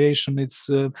population. It's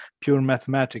pure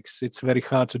mathematics. It's very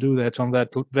hard to do that on that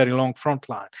very long front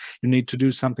line. You need to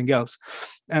do something else.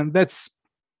 And that's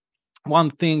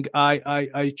one thing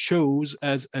I chose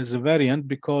as a variant,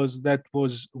 because that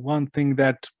was one thing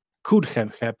that could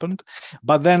have happened.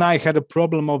 But then I had a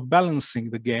problem of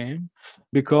balancing the game,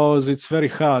 because it's very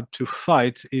hard to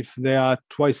fight if they are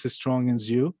twice as strong as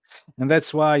you. And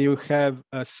that's why you have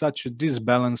such a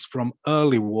disbalance from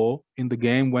early war in the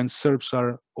game, when Serbs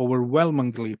are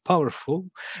overwhelmingly powerful,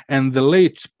 and the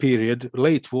late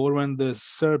war, when the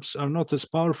Serbs are not as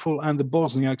powerful, and the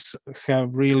Bosniaks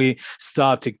have really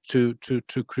started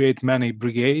to create many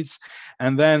brigades.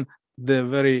 And then the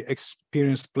very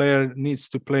experienced player needs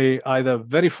to play either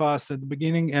very fast at the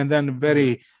beginning and then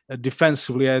very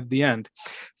defensively at the end.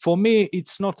 For me,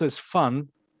 it's not as fun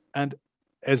and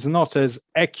as not as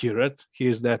accurate,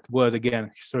 here's that word again,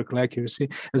 historical accuracy,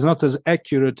 is not as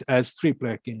accurate as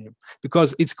 3-player game,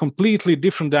 because it's completely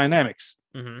different dynamics.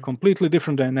 Completely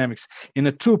different dynamics. In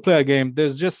a 2-player game,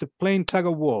 there's just a plain tug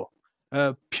of war,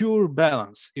 pure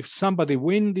balance. If somebody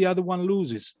wins, the other one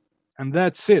loses. And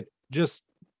that's it. Just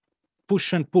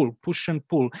push and pull.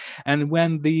 And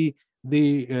when the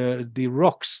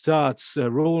rock starts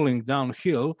rolling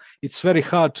downhill, it's very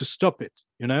hard to stop it,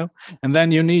 and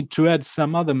then you need to add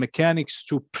some other mechanics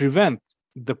to prevent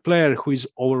the player who is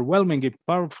overwhelmingly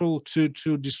powerful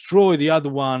to destroy the other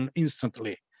one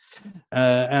instantly.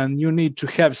 And you need to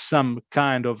have some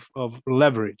kind of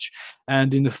leverage.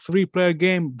 And in a 3-player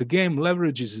game, the game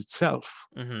leverages itself.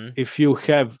 If you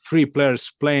have 3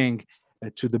 players playing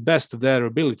to the best of their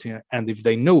ability, and if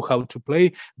they know how to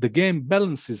play, the game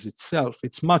balances itself.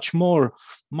 It's much more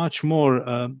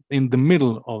in the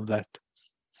middle of that.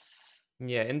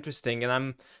 Yeah, interesting.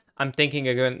 And I'm thinking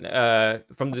again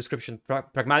from the description,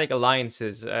 pragmatic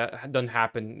alliances don't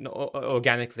happen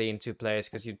organically in 2 players,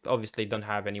 because you obviously don't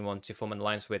have anyone to form an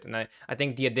alliance with. And I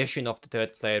think the addition of the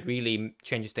 3rd player really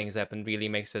changes things up and really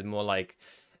makes it more like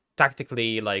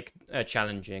tactically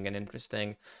challenging and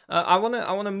interesting. I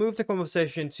wanna move the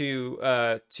conversation to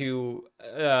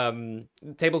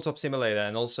Tabletop Simulator,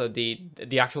 and also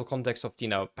the actual context of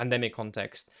pandemic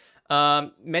context.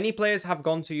 Many players have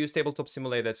gone to use Tabletop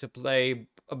Simulator to play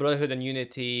Brotherhood and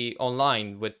Unity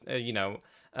online with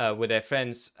with their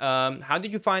friends. How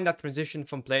did you find that transition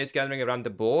from players gathering around the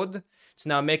board to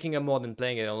now making a mod and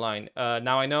playing it online?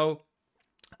 Now I know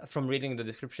from reading the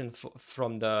description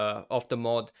from the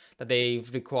mod that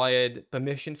they've required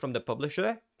permission from the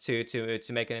publisher to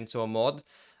make it into a mod.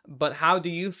 But how do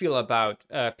you feel about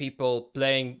people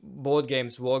playing board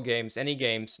games, war games, any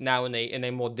games now in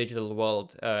a more digital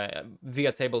world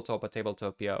via Tabletop or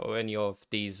Tabletopia or any of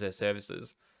these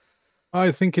services?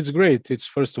 I think it's great. It's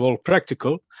first of all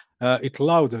practical. It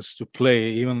allowed us to play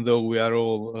even though we are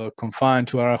all confined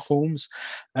to our homes.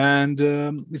 And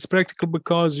it's practical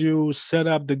because you set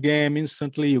up the game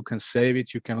instantly. You can save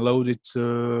it. You can load it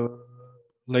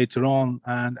later on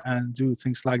and do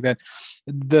things like that.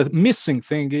 The missing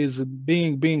thing is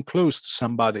being close to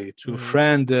somebody, to a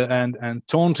friend, and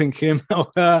taunting him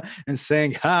or her and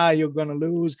saying, you're gonna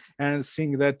lose, and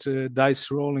seeing that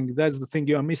dice rolling. That's the thing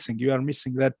you are missing. You are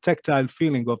missing that tactile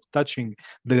feeling of touching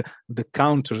the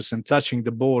counters and touching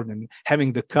the board and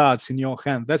having the cards in your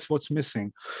hand. That's what's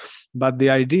missing. But the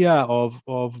idea of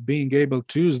being able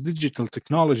to use digital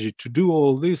technology to do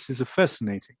all this is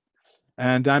fascinating.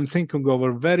 And I'm thinking of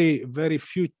a very, very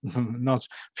not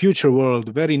future world,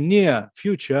 very near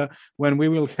future, when we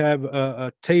will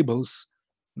have tables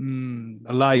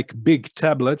like big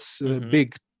tablets,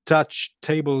 big touch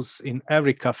tables in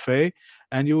every cafe,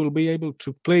 and you will be able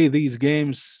to play these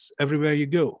games everywhere you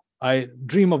go. I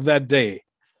dream of that day,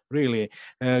 really,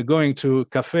 going to a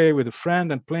cafe with a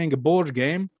friend and playing a board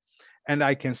game. And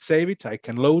I can save it, I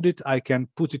can load it, I can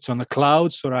put it on the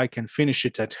clouds, or I can finish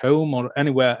it at home or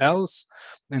anywhere else.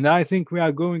 And I think we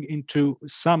are going into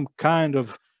some kind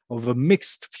of a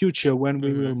mixed future when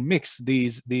we will mix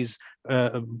these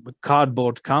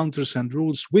cardboard counters and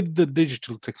rules with the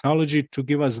digital technology to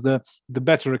give us the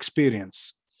better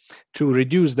experience, to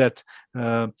reduce that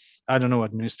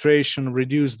administration,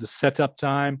 reduce the setup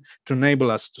time, to enable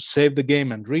us to save the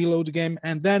game and reload the game,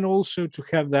 and then also to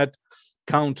have that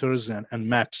counters and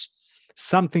maps.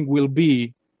 Something will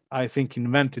be, I think,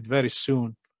 invented very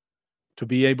soon to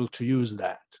be able to use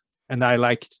that, and I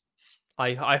like it.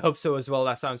 I hope so as well.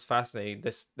 That sounds fascinating.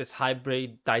 This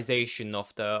hybridization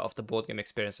of the board game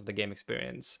experience, of the game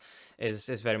experience, is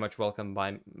very much welcome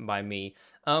by me.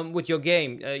 With your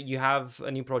game, you have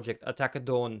a new project, Attack of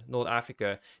Dawn North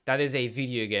Africa. That is a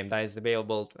video game that is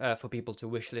available for people to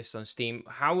wishlist on Steam.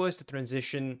 How was the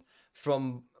transition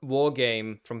from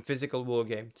physical war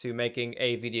game to making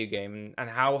a video game, and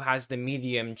how has the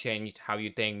medium changed how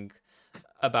you think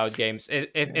about games, if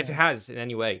it has in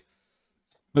any way?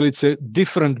 Well, it's a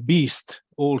different beast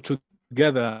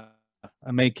altogether,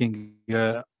 making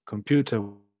a computer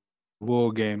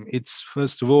war game. It's,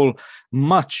 first of all,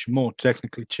 much more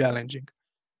technically challenging.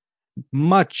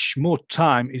 Much more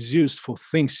time is used for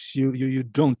things you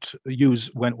don't use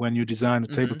when you design a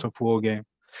tabletop war game.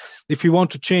 If you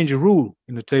want to change a rule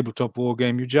in a tabletop war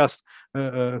game, you just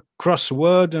cross a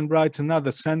word and write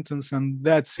another sentence, and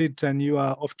that's it, and you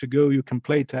are off to go. You can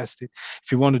play test it. If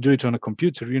you want to do it on a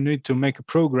computer, you need to make a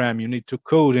program. You need to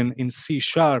code in C#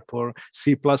 or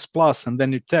C++, and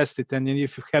then you test it. And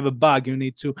if you have a bug, you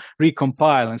need to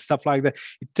recompile and stuff like that.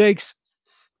 It takes,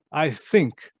 I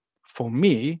think, for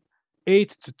me, 8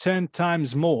 to 10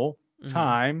 times more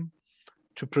time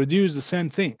to produce the same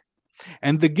thing.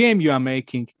 And the game you are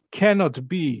making cannot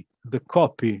be the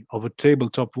copy of a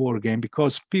tabletop war game,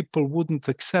 because people wouldn't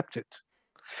accept it.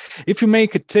 If you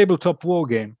make a tabletop war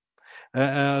game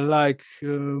like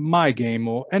my game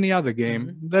or any other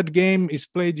game, that game is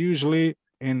played usually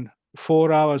in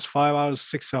 4 hours, 5 hours,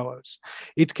 6 hours.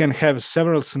 It can have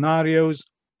several scenarios,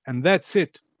 and that's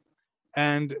it.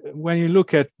 And when you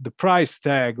look at the price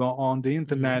tag on the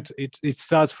internet, it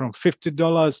starts from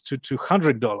 $50 to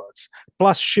 $200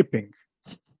 plus shipping.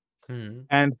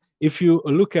 And if you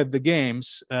look at the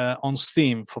games on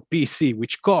Steam for PC,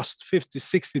 which cost $50,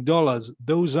 $60,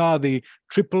 those are the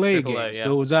AAA games. Yeah.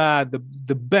 Those are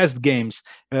the best games.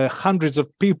 Hundreds of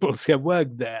people have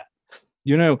worked there.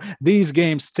 You know, these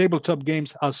games, tabletop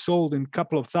games, are sold in a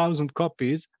couple of thousand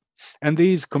copies. And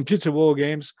these computer war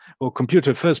games or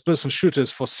computer first-person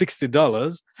shooters for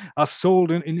 $60 are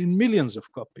sold in millions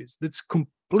of copies. That's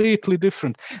completely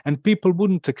different. And people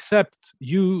wouldn't accept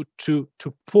you to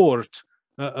port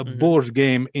a board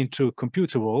game into a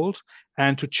computer world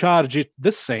and to charge it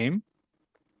the same.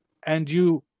 And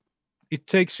it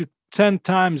takes you 10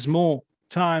 times more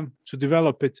time to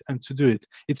develop it and to do it.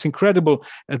 It's incredible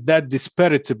that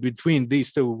disparity between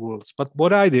these two worlds. But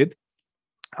what I did,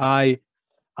 I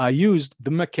used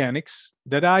the mechanics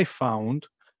that I found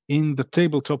in the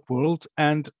tabletop world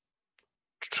and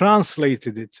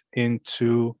translated it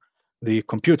into the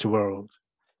computer world.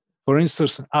 For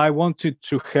instance, I wanted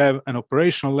to have an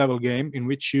operational level game in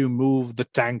which you move the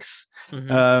tanks,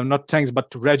 not tanks,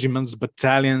 but regiments,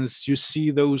 battalions. You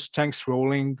see those tanks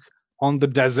rolling on the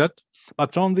desert.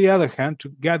 But on the other hand, to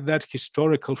get that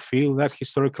historical feel, that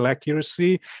historical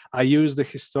accuracy, I use the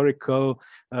historical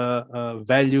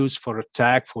values for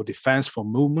attack, for defense, for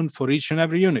movement, for each and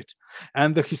every unit,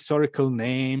 and the historical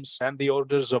names and the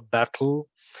orders of battle.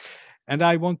 And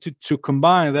I wanted to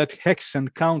combine that hex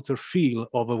and counter feel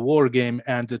of a war game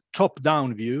and a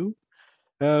top-down view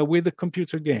with a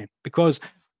computer game. Because,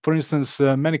 for instance,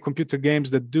 many computer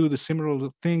games that do the similar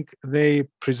thing, they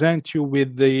present you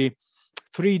with the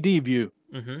 3D view.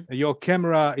 Mm-hmm. Your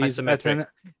camera is Isometric.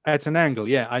 at an angle,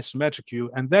 yeah, isometric view,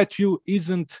 and that view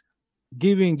isn't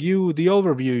giving you the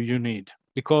overview you need.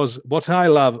 Because what I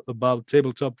love about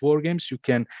tabletop war games, you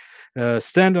can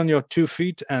stand on your 2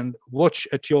 feet and watch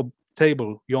at your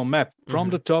table, your map from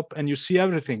the top, and you see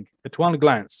everything at one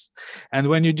glance. And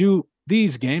when you do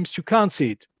these games, you can't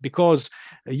see it because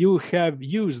you have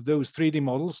used those 3D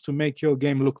models to make your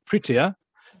game look prettier,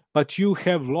 but you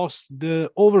have lost the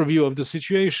overview of the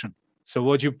situation. So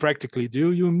what you practically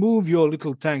do, you move your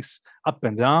little tanks up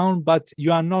and down, but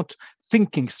you are not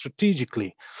thinking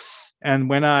strategically. And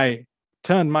when I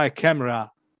turn my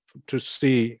camera to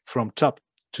see from top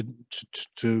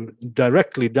to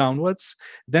directly downwards,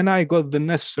 then I got the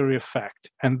necessary effect.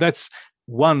 And that's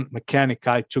one mechanic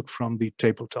I took from the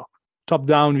tabletop.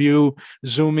 Top-down view,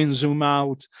 zoom in, zoom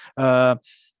out,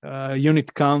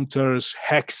 unit counters,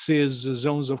 hexes,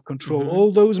 zones of control,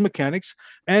 all those mechanics,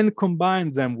 and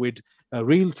combine them with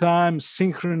real-time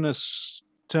synchronous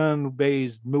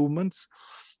turn-based movements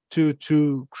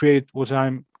to create what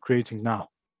I'm creating now.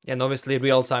 And obviously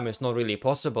real time is not really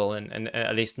possible, and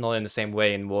at least not in the same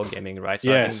way in wargaming, right?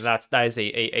 So I think Yes. that is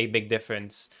a big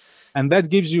difference. And that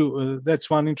gives you, that's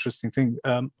one interesting thing.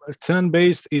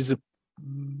 Turn-based is a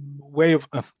way of,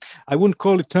 I wouldn't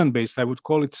call it turn-based, I would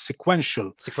call it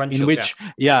sequential. Sequential, in which,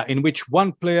 in which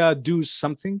one player does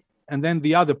something and then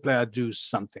the other player does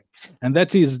something. And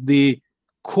that is the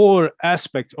core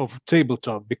aspect of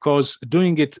tabletop, because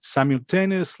doing it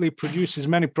simultaneously produces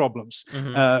many problems.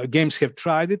 Games have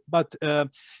tried it, but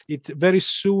it very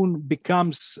soon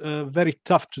becomes very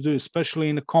tough to do, especially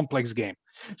in a complex game.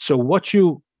 So what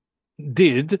you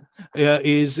did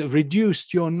is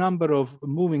reduced your number of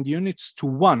moving units to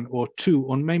 1 or 2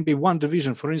 on maybe one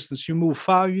division. For instance, you move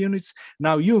 5 units,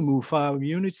 now you move 5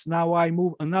 units, now I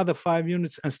move another 5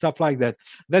 units, and stuff like that.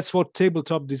 That's what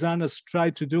tabletop designers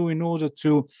try to do in order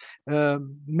to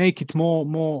make it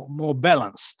more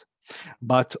balanced.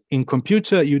 But in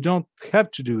computer, you don't have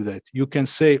to do that. You can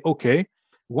say, okay,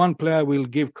 one player will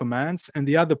give commands and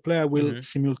the other player will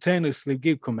simultaneously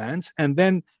give commands, and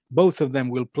then both of them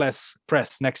will press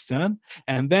next turn,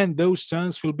 and then those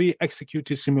turns will be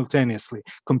executed simultaneously.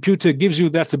 Computer gives you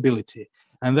that ability,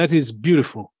 and that is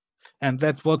beautiful. And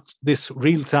that's what this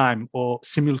real-time or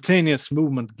simultaneous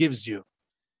movement gives you,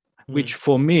 which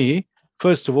for me,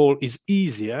 first of all, is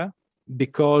easier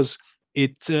because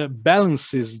it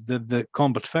balances the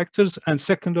combat factors, and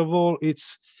second of all,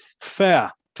 it's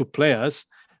fair to players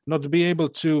not to be able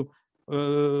to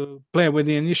play with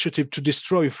the initiative to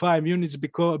destroy 5 units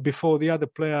before the other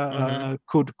player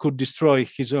could destroy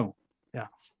his own. Yeah,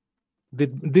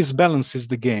 this balances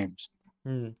the games.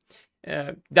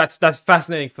 That's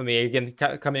fascinating for me. Again,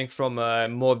 coming from a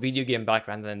more video game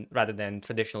background rather than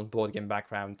traditional board game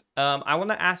background. I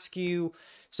want to ask you.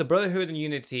 So, Brotherhood and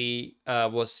Unity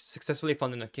was successfully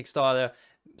funded on Kickstarter,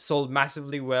 sold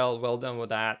massively well. Well done with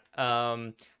that.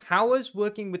 How was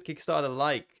working with Kickstarter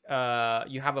like?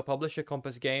 You have a publisher,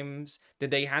 Compass Games.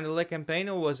 Did they handle the campaign,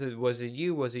 or was it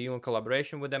you? Was it you in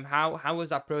collaboration with them? How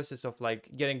was that process of like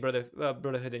getting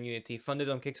Brotherhood and Unity funded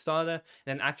on Kickstarter and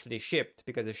then actually shipped,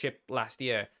 because it shipped last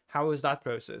year? How was that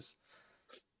process?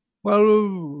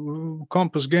 Well,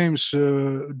 Compass Games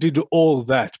did all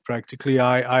that practically.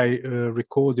 I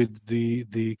recorded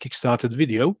the Kickstarter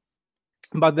video,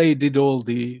 but they did all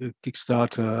the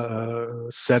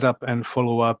Kickstarter setup and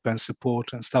follow-up and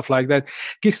support and stuff like that.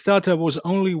 Kickstarter was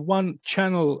only one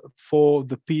channel for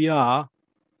the PR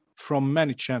from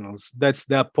many channels. That's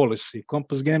their policy.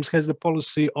 Compass Games has the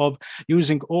policy of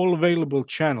using all available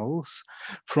channels,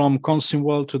 from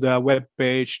ConsimWorld to their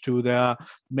webpage to their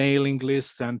mailing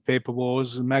lists and Paper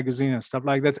Wars magazine and stuff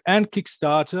like that, and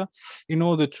Kickstarter, in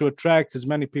order to attract as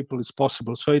many people as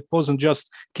possible. So it wasn't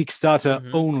just Kickstarter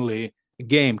only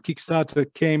game.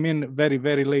 Kickstarter came in very,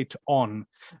 very late on,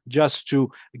 just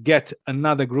to get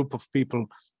another group of people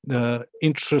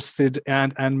interested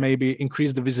and maybe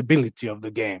increase the visibility of the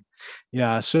game.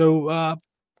 Yeah, so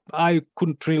I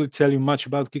couldn't really tell you much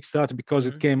about Kickstarter because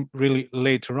it came really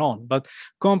later on. But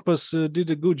Compass did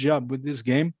a good job with this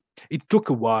game. It took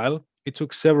a while. It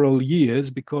took several years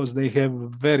because they have a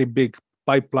very big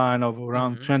pipeline of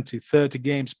around 20, 30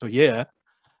 games per year,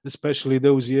 especially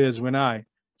those years when I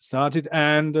started.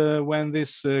 And when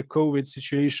this COVID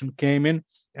situation came in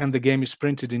and the game is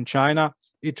printed in China,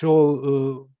 it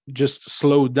all just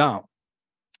slowed down.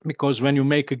 Because when you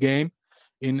make a game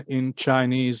in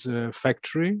Chinese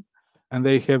factory, and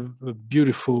they have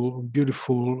beautiful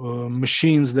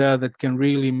machines there that can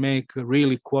really make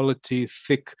really quality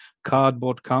thick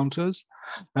cardboard counters,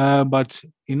 but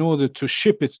in order to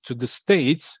ship it to the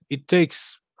States, it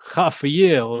takes half a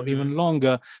year or Mm-hmm. even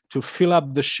longer to fill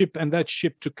up the ship, and that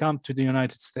ship to come to the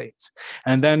United States.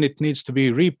 And then it needs to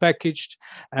be repackaged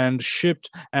and shipped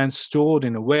and stored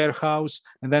in a warehouse,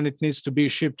 and then it needs to be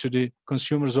shipped to the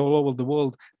consumers all over the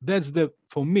world. That's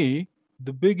for me,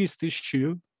 the biggest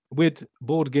issue with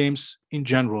board games in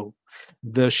general: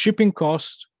 the shipping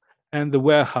cost and the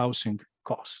warehousing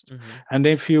cost. Mm-hmm. And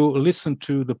if you listen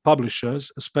to the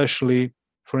publishers, especially,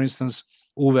 for instance,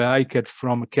 Uwe Eickert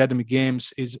from Academy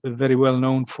Games is very well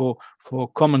known for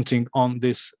commenting on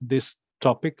this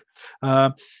topic.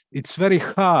 It's very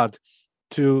hard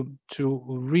to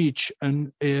reach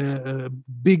a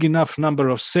big enough number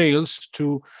of sales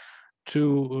to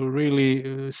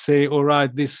really say, all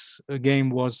right, this game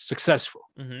was successful.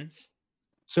 Mm-hmm.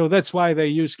 So that's why they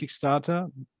use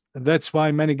Kickstarter. That's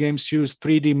why many games use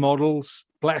 3D models,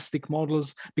 plastic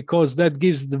models, because that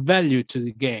gives the value to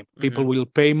the game. People will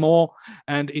pay more,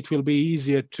 and it will be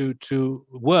easier to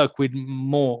work with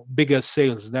bigger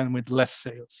sales than with less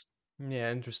sales.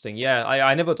 Yeah, interesting. Yeah,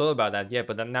 I never thought about that. Yeah,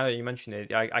 but then now that you mention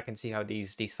it, I can see how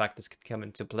these factors could come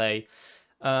into play.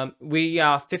 We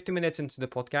are 50 minutes into the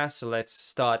podcast, so let's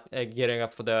start getting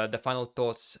up for the final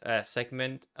thoughts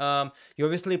segment. You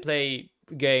obviously play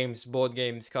games, board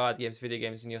games, card games, video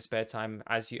games in your spare time,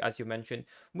 as you mentioned.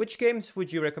 Which games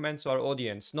would you recommend to our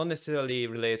audience? Not necessarily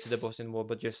related to the Bosnian War,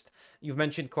 but just you've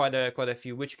mentioned quite a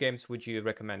few. Which games would you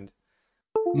recommend?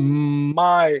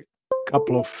 My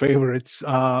couple of favorites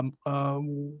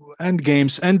and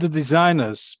games and the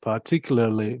designers,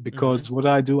 particularly, because what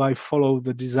I do, I follow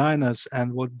the designers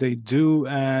and what they do,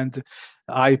 and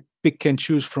I pick and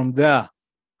choose from their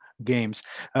games.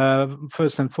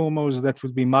 First and foremost, that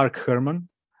would be Mark Herman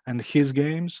and his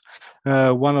games,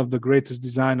 one of the greatest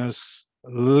designers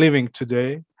living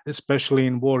today, especially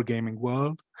in wargaming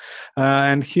world.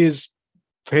 And his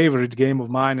favorite game of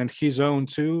mine, and his own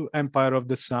too, Empire of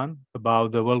the Sun,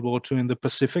 about the World War II in the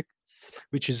Pacific,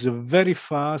 which is a very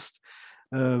fast,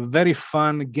 very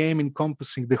fun game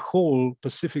encompassing the whole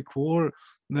Pacific War.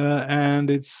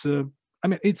 And it's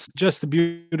just a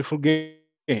beautiful game.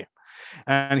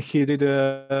 And he did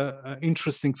an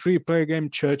interesting 3-player game,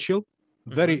 Churchill,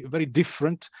 very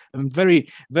different and very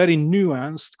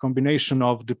nuanced combination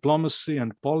of diplomacy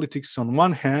and politics on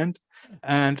one hand,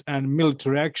 and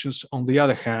military actions on the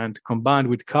other hand, combined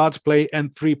with card play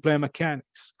and 3-player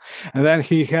mechanics. And then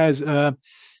he has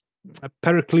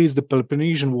Pericles: The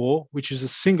Peloponnesian War, which is a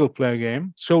single-player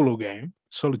game,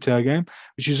 solitaire game,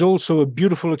 which is also a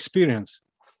beautiful experience.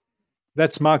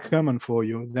 That's Mark Herman for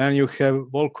you. Then you have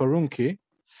Volko Ruhnke,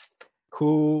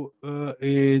 who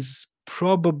is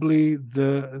probably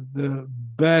the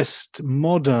best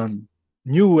modern,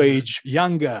 new age,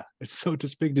 younger, so to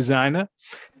speak, designer,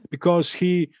 because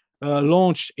he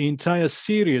launched an entire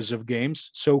series of games,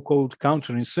 so-called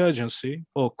counterinsurgency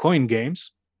or coin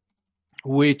games,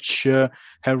 which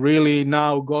have really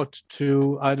now got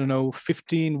to,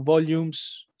 15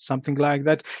 volumes, something like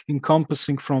that,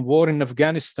 encompassing from war in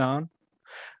Afghanistan,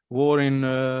 war in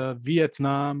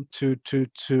Vietnam, to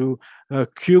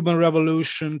Cuban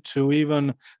Revolution, to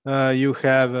even you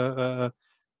have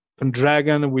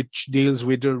Pendragon, which deals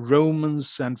with the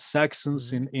Romans and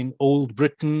Saxons in Old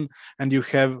Britain, and you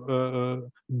have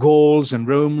Gauls and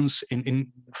Romans in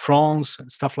France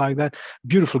and stuff like that.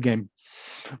 Beautiful game.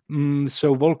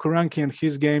 So Volko Ruhnke and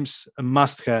his games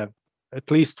must have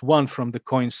at least one from the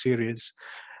coin series.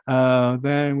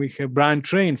 Then we have Brian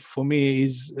Train. For me,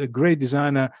 is a great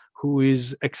designer who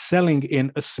is excelling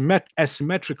in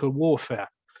asymmetrical warfare.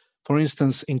 For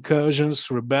instance,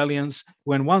 incursions, rebellions,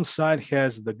 when one side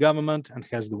has the government and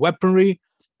has the weaponry,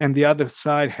 and the other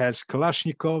side has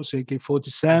Kalashnikovs,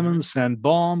 AK-47s, and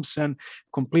bombs, and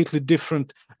completely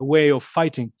different way of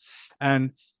fighting.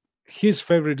 And his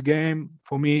favorite game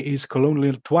for me is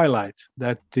Colonial Twilight.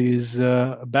 That is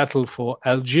a battle for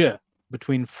Algiers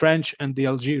between French and the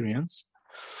Algerians.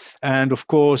 And of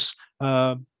course,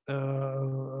 what's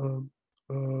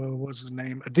the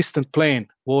name? A Distant Plain,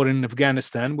 War in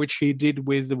Afghanistan, which he did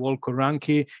with the Volko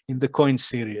Ruhnke in the coin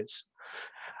series.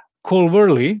 Cole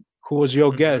Worley, who was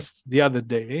your guest the other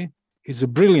day, is a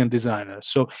brilliant designer.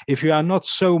 So if you are not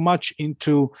so much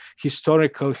into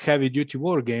historical heavy-duty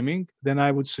wargaming, then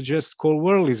I would suggest Cole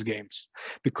Worley's games,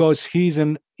 because he's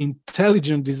an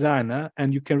intelligent designer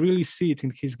and you can really see it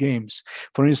in his games.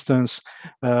 For instance,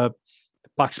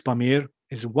 Pax Pamir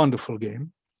is a wonderful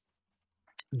game.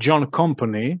 John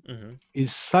Company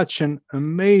is such an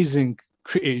amazing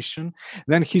creation.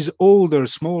 Then his older,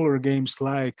 smaller games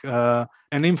like An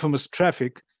Infamous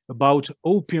Traffic, about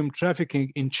opium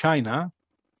trafficking in China.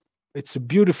 It's a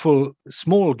beautiful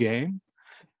small game,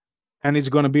 and it's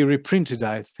going to be reprinted,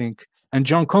 I think. and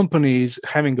John Company is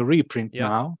having a reprint Yeah.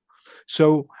 now.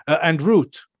 So and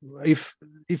Root.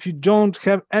 If you don't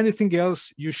have anything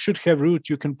else, you should have Root.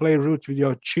 You can play Root with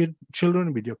your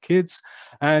children, with your kids,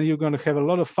 and you're going to have a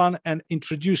lot of fun and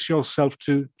introduce yourself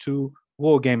to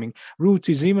wargaming. Root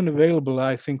is even available,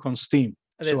 I think, on Steam.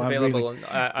 It So is I'm available really,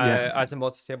 as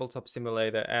a tabletop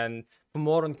simulator. And for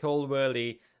more on Cold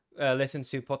Whirly, listen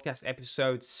to podcast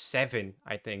episode 7.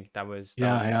 I think that was.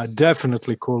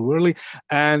 Definitely Cold Whirly.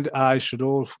 And I should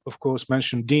of course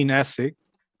mention Dean Essig,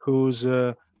 who's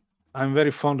I'm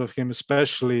very fond of him,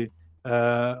 especially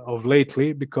of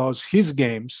lately, because his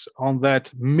games on that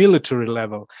military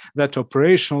level, that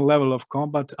operational level of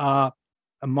combat, are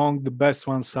among the best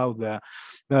ones out there.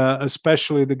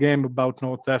 Especially the game about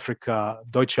North Africa,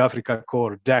 Deutsche Afrika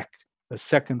Korps, DAC, the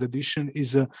second edition,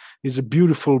 is a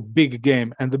beautiful big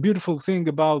game. And the beautiful thing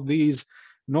about these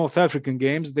North African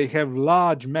games, they have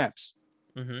large maps.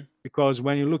 Because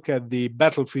when you look at the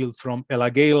battlefield from El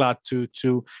Agheila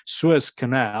to Suez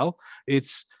Canal,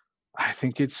 I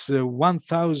think it's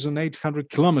 1,800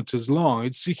 kilometers long.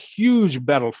 It's a huge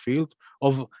battlefield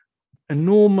of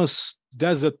enormous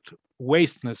desert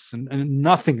wasteness and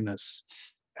nothingness,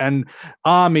 and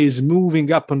armies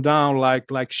moving up and down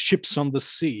like ships on the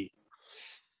sea.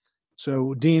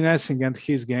 So Dean Essig and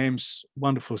his games,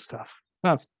 wonderful stuff.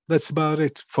 Well, that's about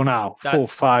it for now. 4,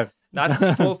 5.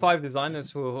 That's 4 or 5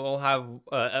 designers who all have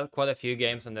quite a few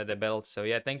games under their belt. So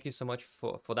yeah, thank you so much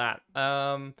for that.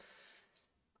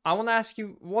 I want to ask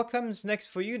you, what comes next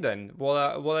for you then?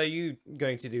 What are you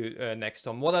going to do next,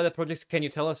 Tom? What other projects can you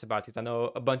tell us about it? I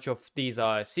know a bunch of these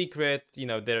are secret. You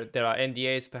know, there are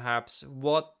NDAs perhaps.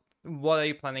 What are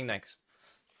you planning next?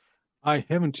 I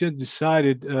haven't yet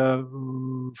decided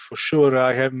for sure.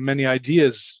 I have many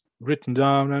ideas written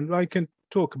down, and I can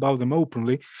talk about them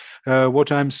openly.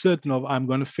 What I'm certain of, I'm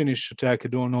going to finish Attack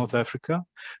at Dawn North Africa.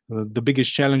 The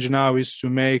biggest challenge now is to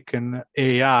make an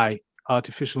AI,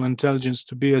 artificial intelligence,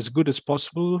 to be as good as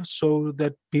possible so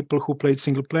that people who played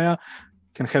single player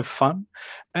can have fun.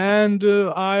 And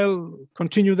I'll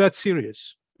continue that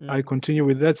series. I continue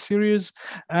with that series,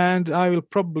 and I will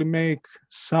probably make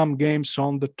some games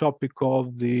on the topic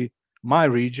of my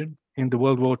region in the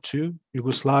World War II,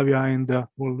 Yugoslavia in the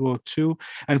World War II,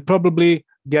 and probably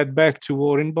get back to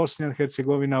war in Bosnia and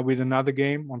Herzegovina with another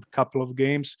game, on a couple of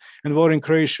games, and war in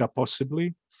Croatia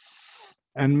possibly,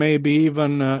 and maybe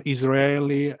even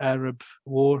Israeli-Arab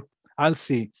war. I'll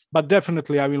see. But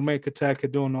definitely I will make Attack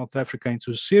at Dawn North Africa into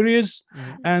a series,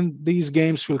 and these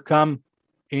games will come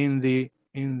in the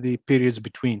periods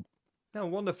between. Oh,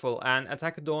 wonderful. And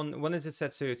Attack of Dawn, when is it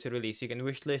set to release? You can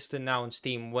wishlist it now on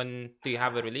Steam. When do you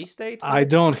have a release date? I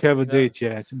don't have a date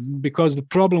yet, because the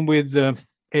problem with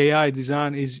AI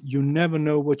design is you never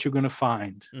know what you're going to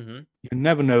find. You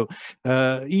never know.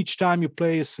 Each time you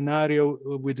play a scenario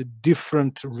with a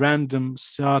different random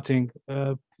starting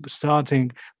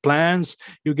plans,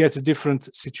 you get a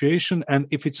different situation. And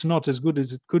if it's not as good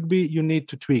as it could be, you need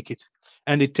to tweak it.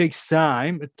 And it takes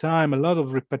time, a lot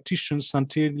of repetitions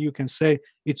until you can say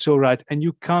it's all right. And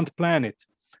you can't plan it.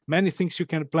 Many things you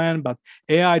can plan, but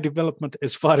AI development,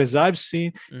 as far as I've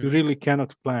seen, you really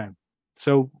cannot plan.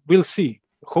 So we'll see.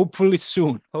 Hopefully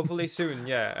soon. Hopefully soon,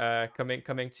 yeah.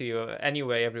 Coming to you.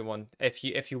 Anyway, everyone, if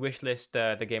you wishlist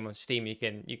the game on Steam, you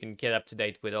can get up to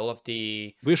date with all of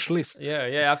the wishlist.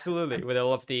 Yeah, absolutely, with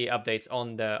all of the updates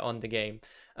on the game.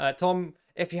 Tom,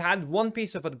 if you had one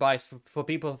piece of advice for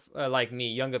people like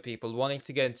me, younger people wanting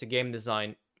to get into game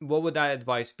design, what would that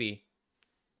advice be?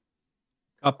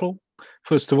 Couple.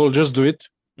 First of all, just do it.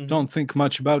 Don't think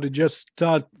much about it. Just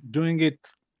start doing it.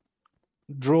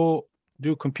 Draw,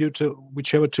 do computer,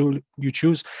 whichever tool you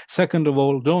choose. Second of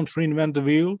all, don't reinvent the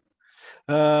wheel.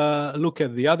 Look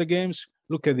at the other games,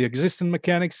 look at the existing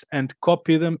mechanics and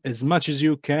copy them as much as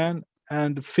you can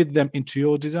and fit them into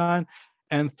your design.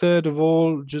 And third of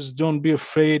all, just don't be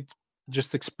afraid.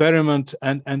 Just experiment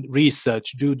and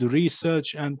research. Do the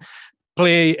research and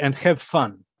play and have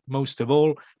fun. Most of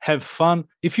all, have fun.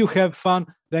 If you have fun,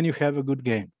 then you have a good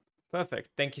game.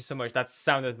 Perfect. Thank you so much. That's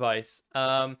sound advice.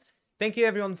 Thank you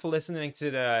everyone for listening to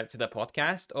the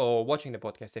podcast, or watching the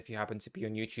podcast if you happen to be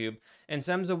on YouTube. In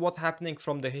terms of what's happening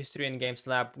from the History and Games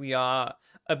Lab, we are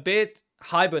a bit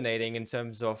hibernating in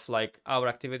terms of like our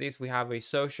activities. We have a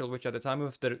social, which at the time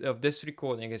of this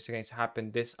recording is going to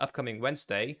happen this upcoming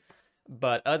Wednesday.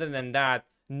 But other than that,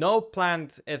 no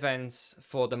planned events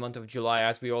for the month of July,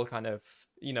 as we all kind of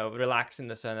relax in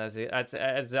the sun as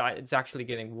it's actually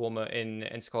getting warmer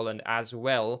in Scotland as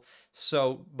well.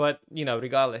 So, but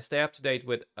regardless, stay up to date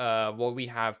with what we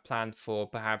have planned for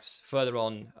perhaps further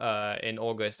on in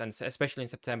August, and especially in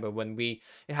September, when it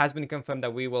has been confirmed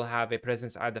that we will have a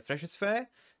presence at the Freshers Fair.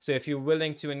 So if you're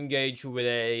willing to engage with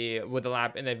a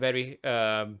lab in a very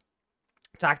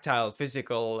tactile,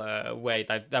 physical way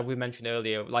that we mentioned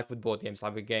earlier, like with board games,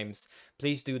 like with games,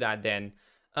 please do that then.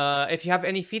 If you have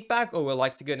any feedback or would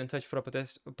like to get in touch for a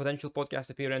potential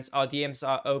podcast appearance, our DMs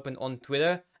are open on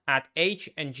Twitter at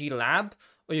HNGLab,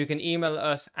 or you can email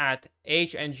us at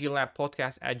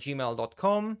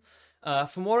hnglabpodcast@gmail.com.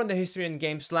 For more on the History and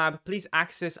Games Lab, please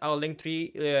access our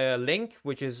Linktree link,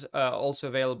 which is also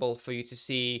available for you to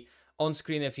see on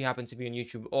screen if you happen to be on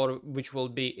YouTube, or which will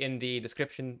be in the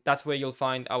description. That's where you'll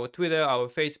find our Twitter, our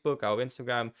Facebook, our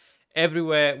Instagram,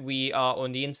 everywhere we are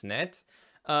on the internet.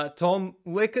 Tom,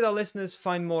 where could our listeners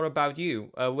find more about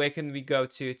you? Where can we go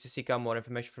to seek out more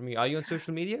information from you? Are you on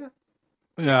social media?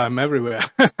 Yeah, I'm everywhere.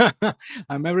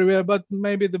 I'm everywhere, but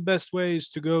maybe the best way is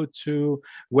to go to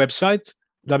website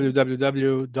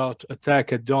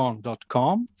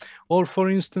www.attackatdawn.com, or for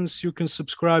instance, you can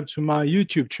subscribe to my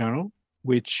YouTube channel,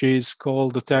 which is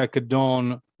called Attack at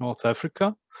Dawn North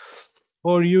Africa,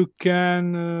 or you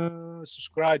can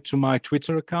subscribe to my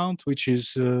Twitter account, which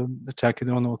is Attack at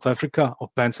Dawn North Africa or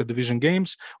Panzer Division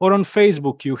Games, or on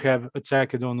Facebook you have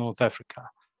Attack at Dawn North Africa.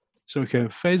 So we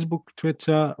have Facebook,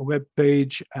 Twitter,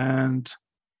 webpage, and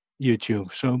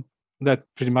YouTube. So that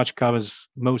pretty much covers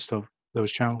most of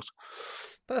those channels.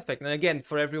 Perfect. And again,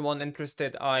 for everyone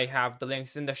interested, I have the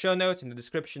links in the show notes, in the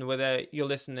description, whether you're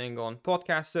listening on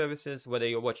podcast services, whether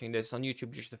you're watching this on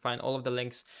YouTube, just to find all of the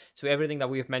links to everything that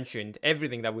we've mentioned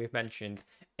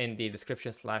in the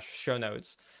description/show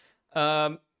notes.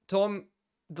 Tom,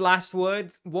 the last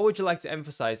word, what would you like to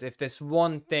emphasize? If there's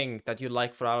one thing that you'd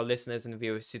like for our listeners and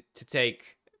viewers to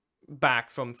take back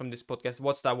from this podcast,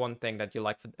 what's that one thing that you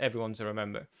like for everyone to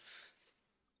remember?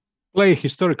 Play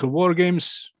historical war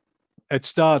games. At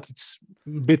start, it's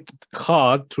a bit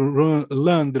hard to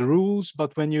learn the rules,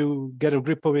 but when you get a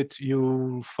grip of it,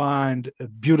 you'll find a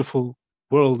beautiful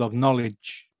world of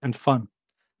knowledge and fun.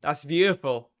 That's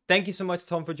beautiful. Thank you so much,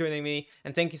 Tom, for joining me,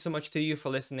 and thank you so much to you for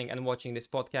listening and watching this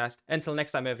podcast. Until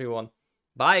next time, everyone.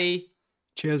 Bye.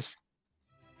 Cheers.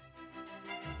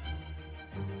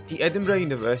 The Edinburgh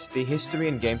University History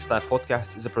and Games Lab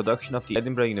podcast is a production of the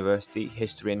Edinburgh University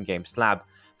History and Games Lab.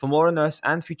 For more on us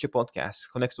and future podcasts,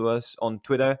 connect with us on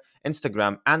Twitter,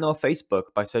 Instagram, and or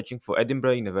Facebook by searching for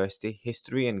Edinburgh University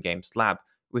History and Games Lab,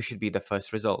 which should be the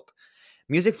first result.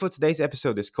 Music for today's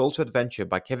episode is Call to Adventure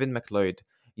by Kevin MacLeod,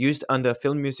 used under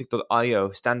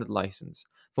filmmusic.io standard license.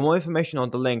 For more information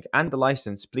on the link and the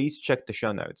license, please check the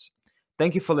show notes.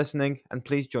 Thank you for listening, and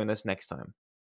please join us next time.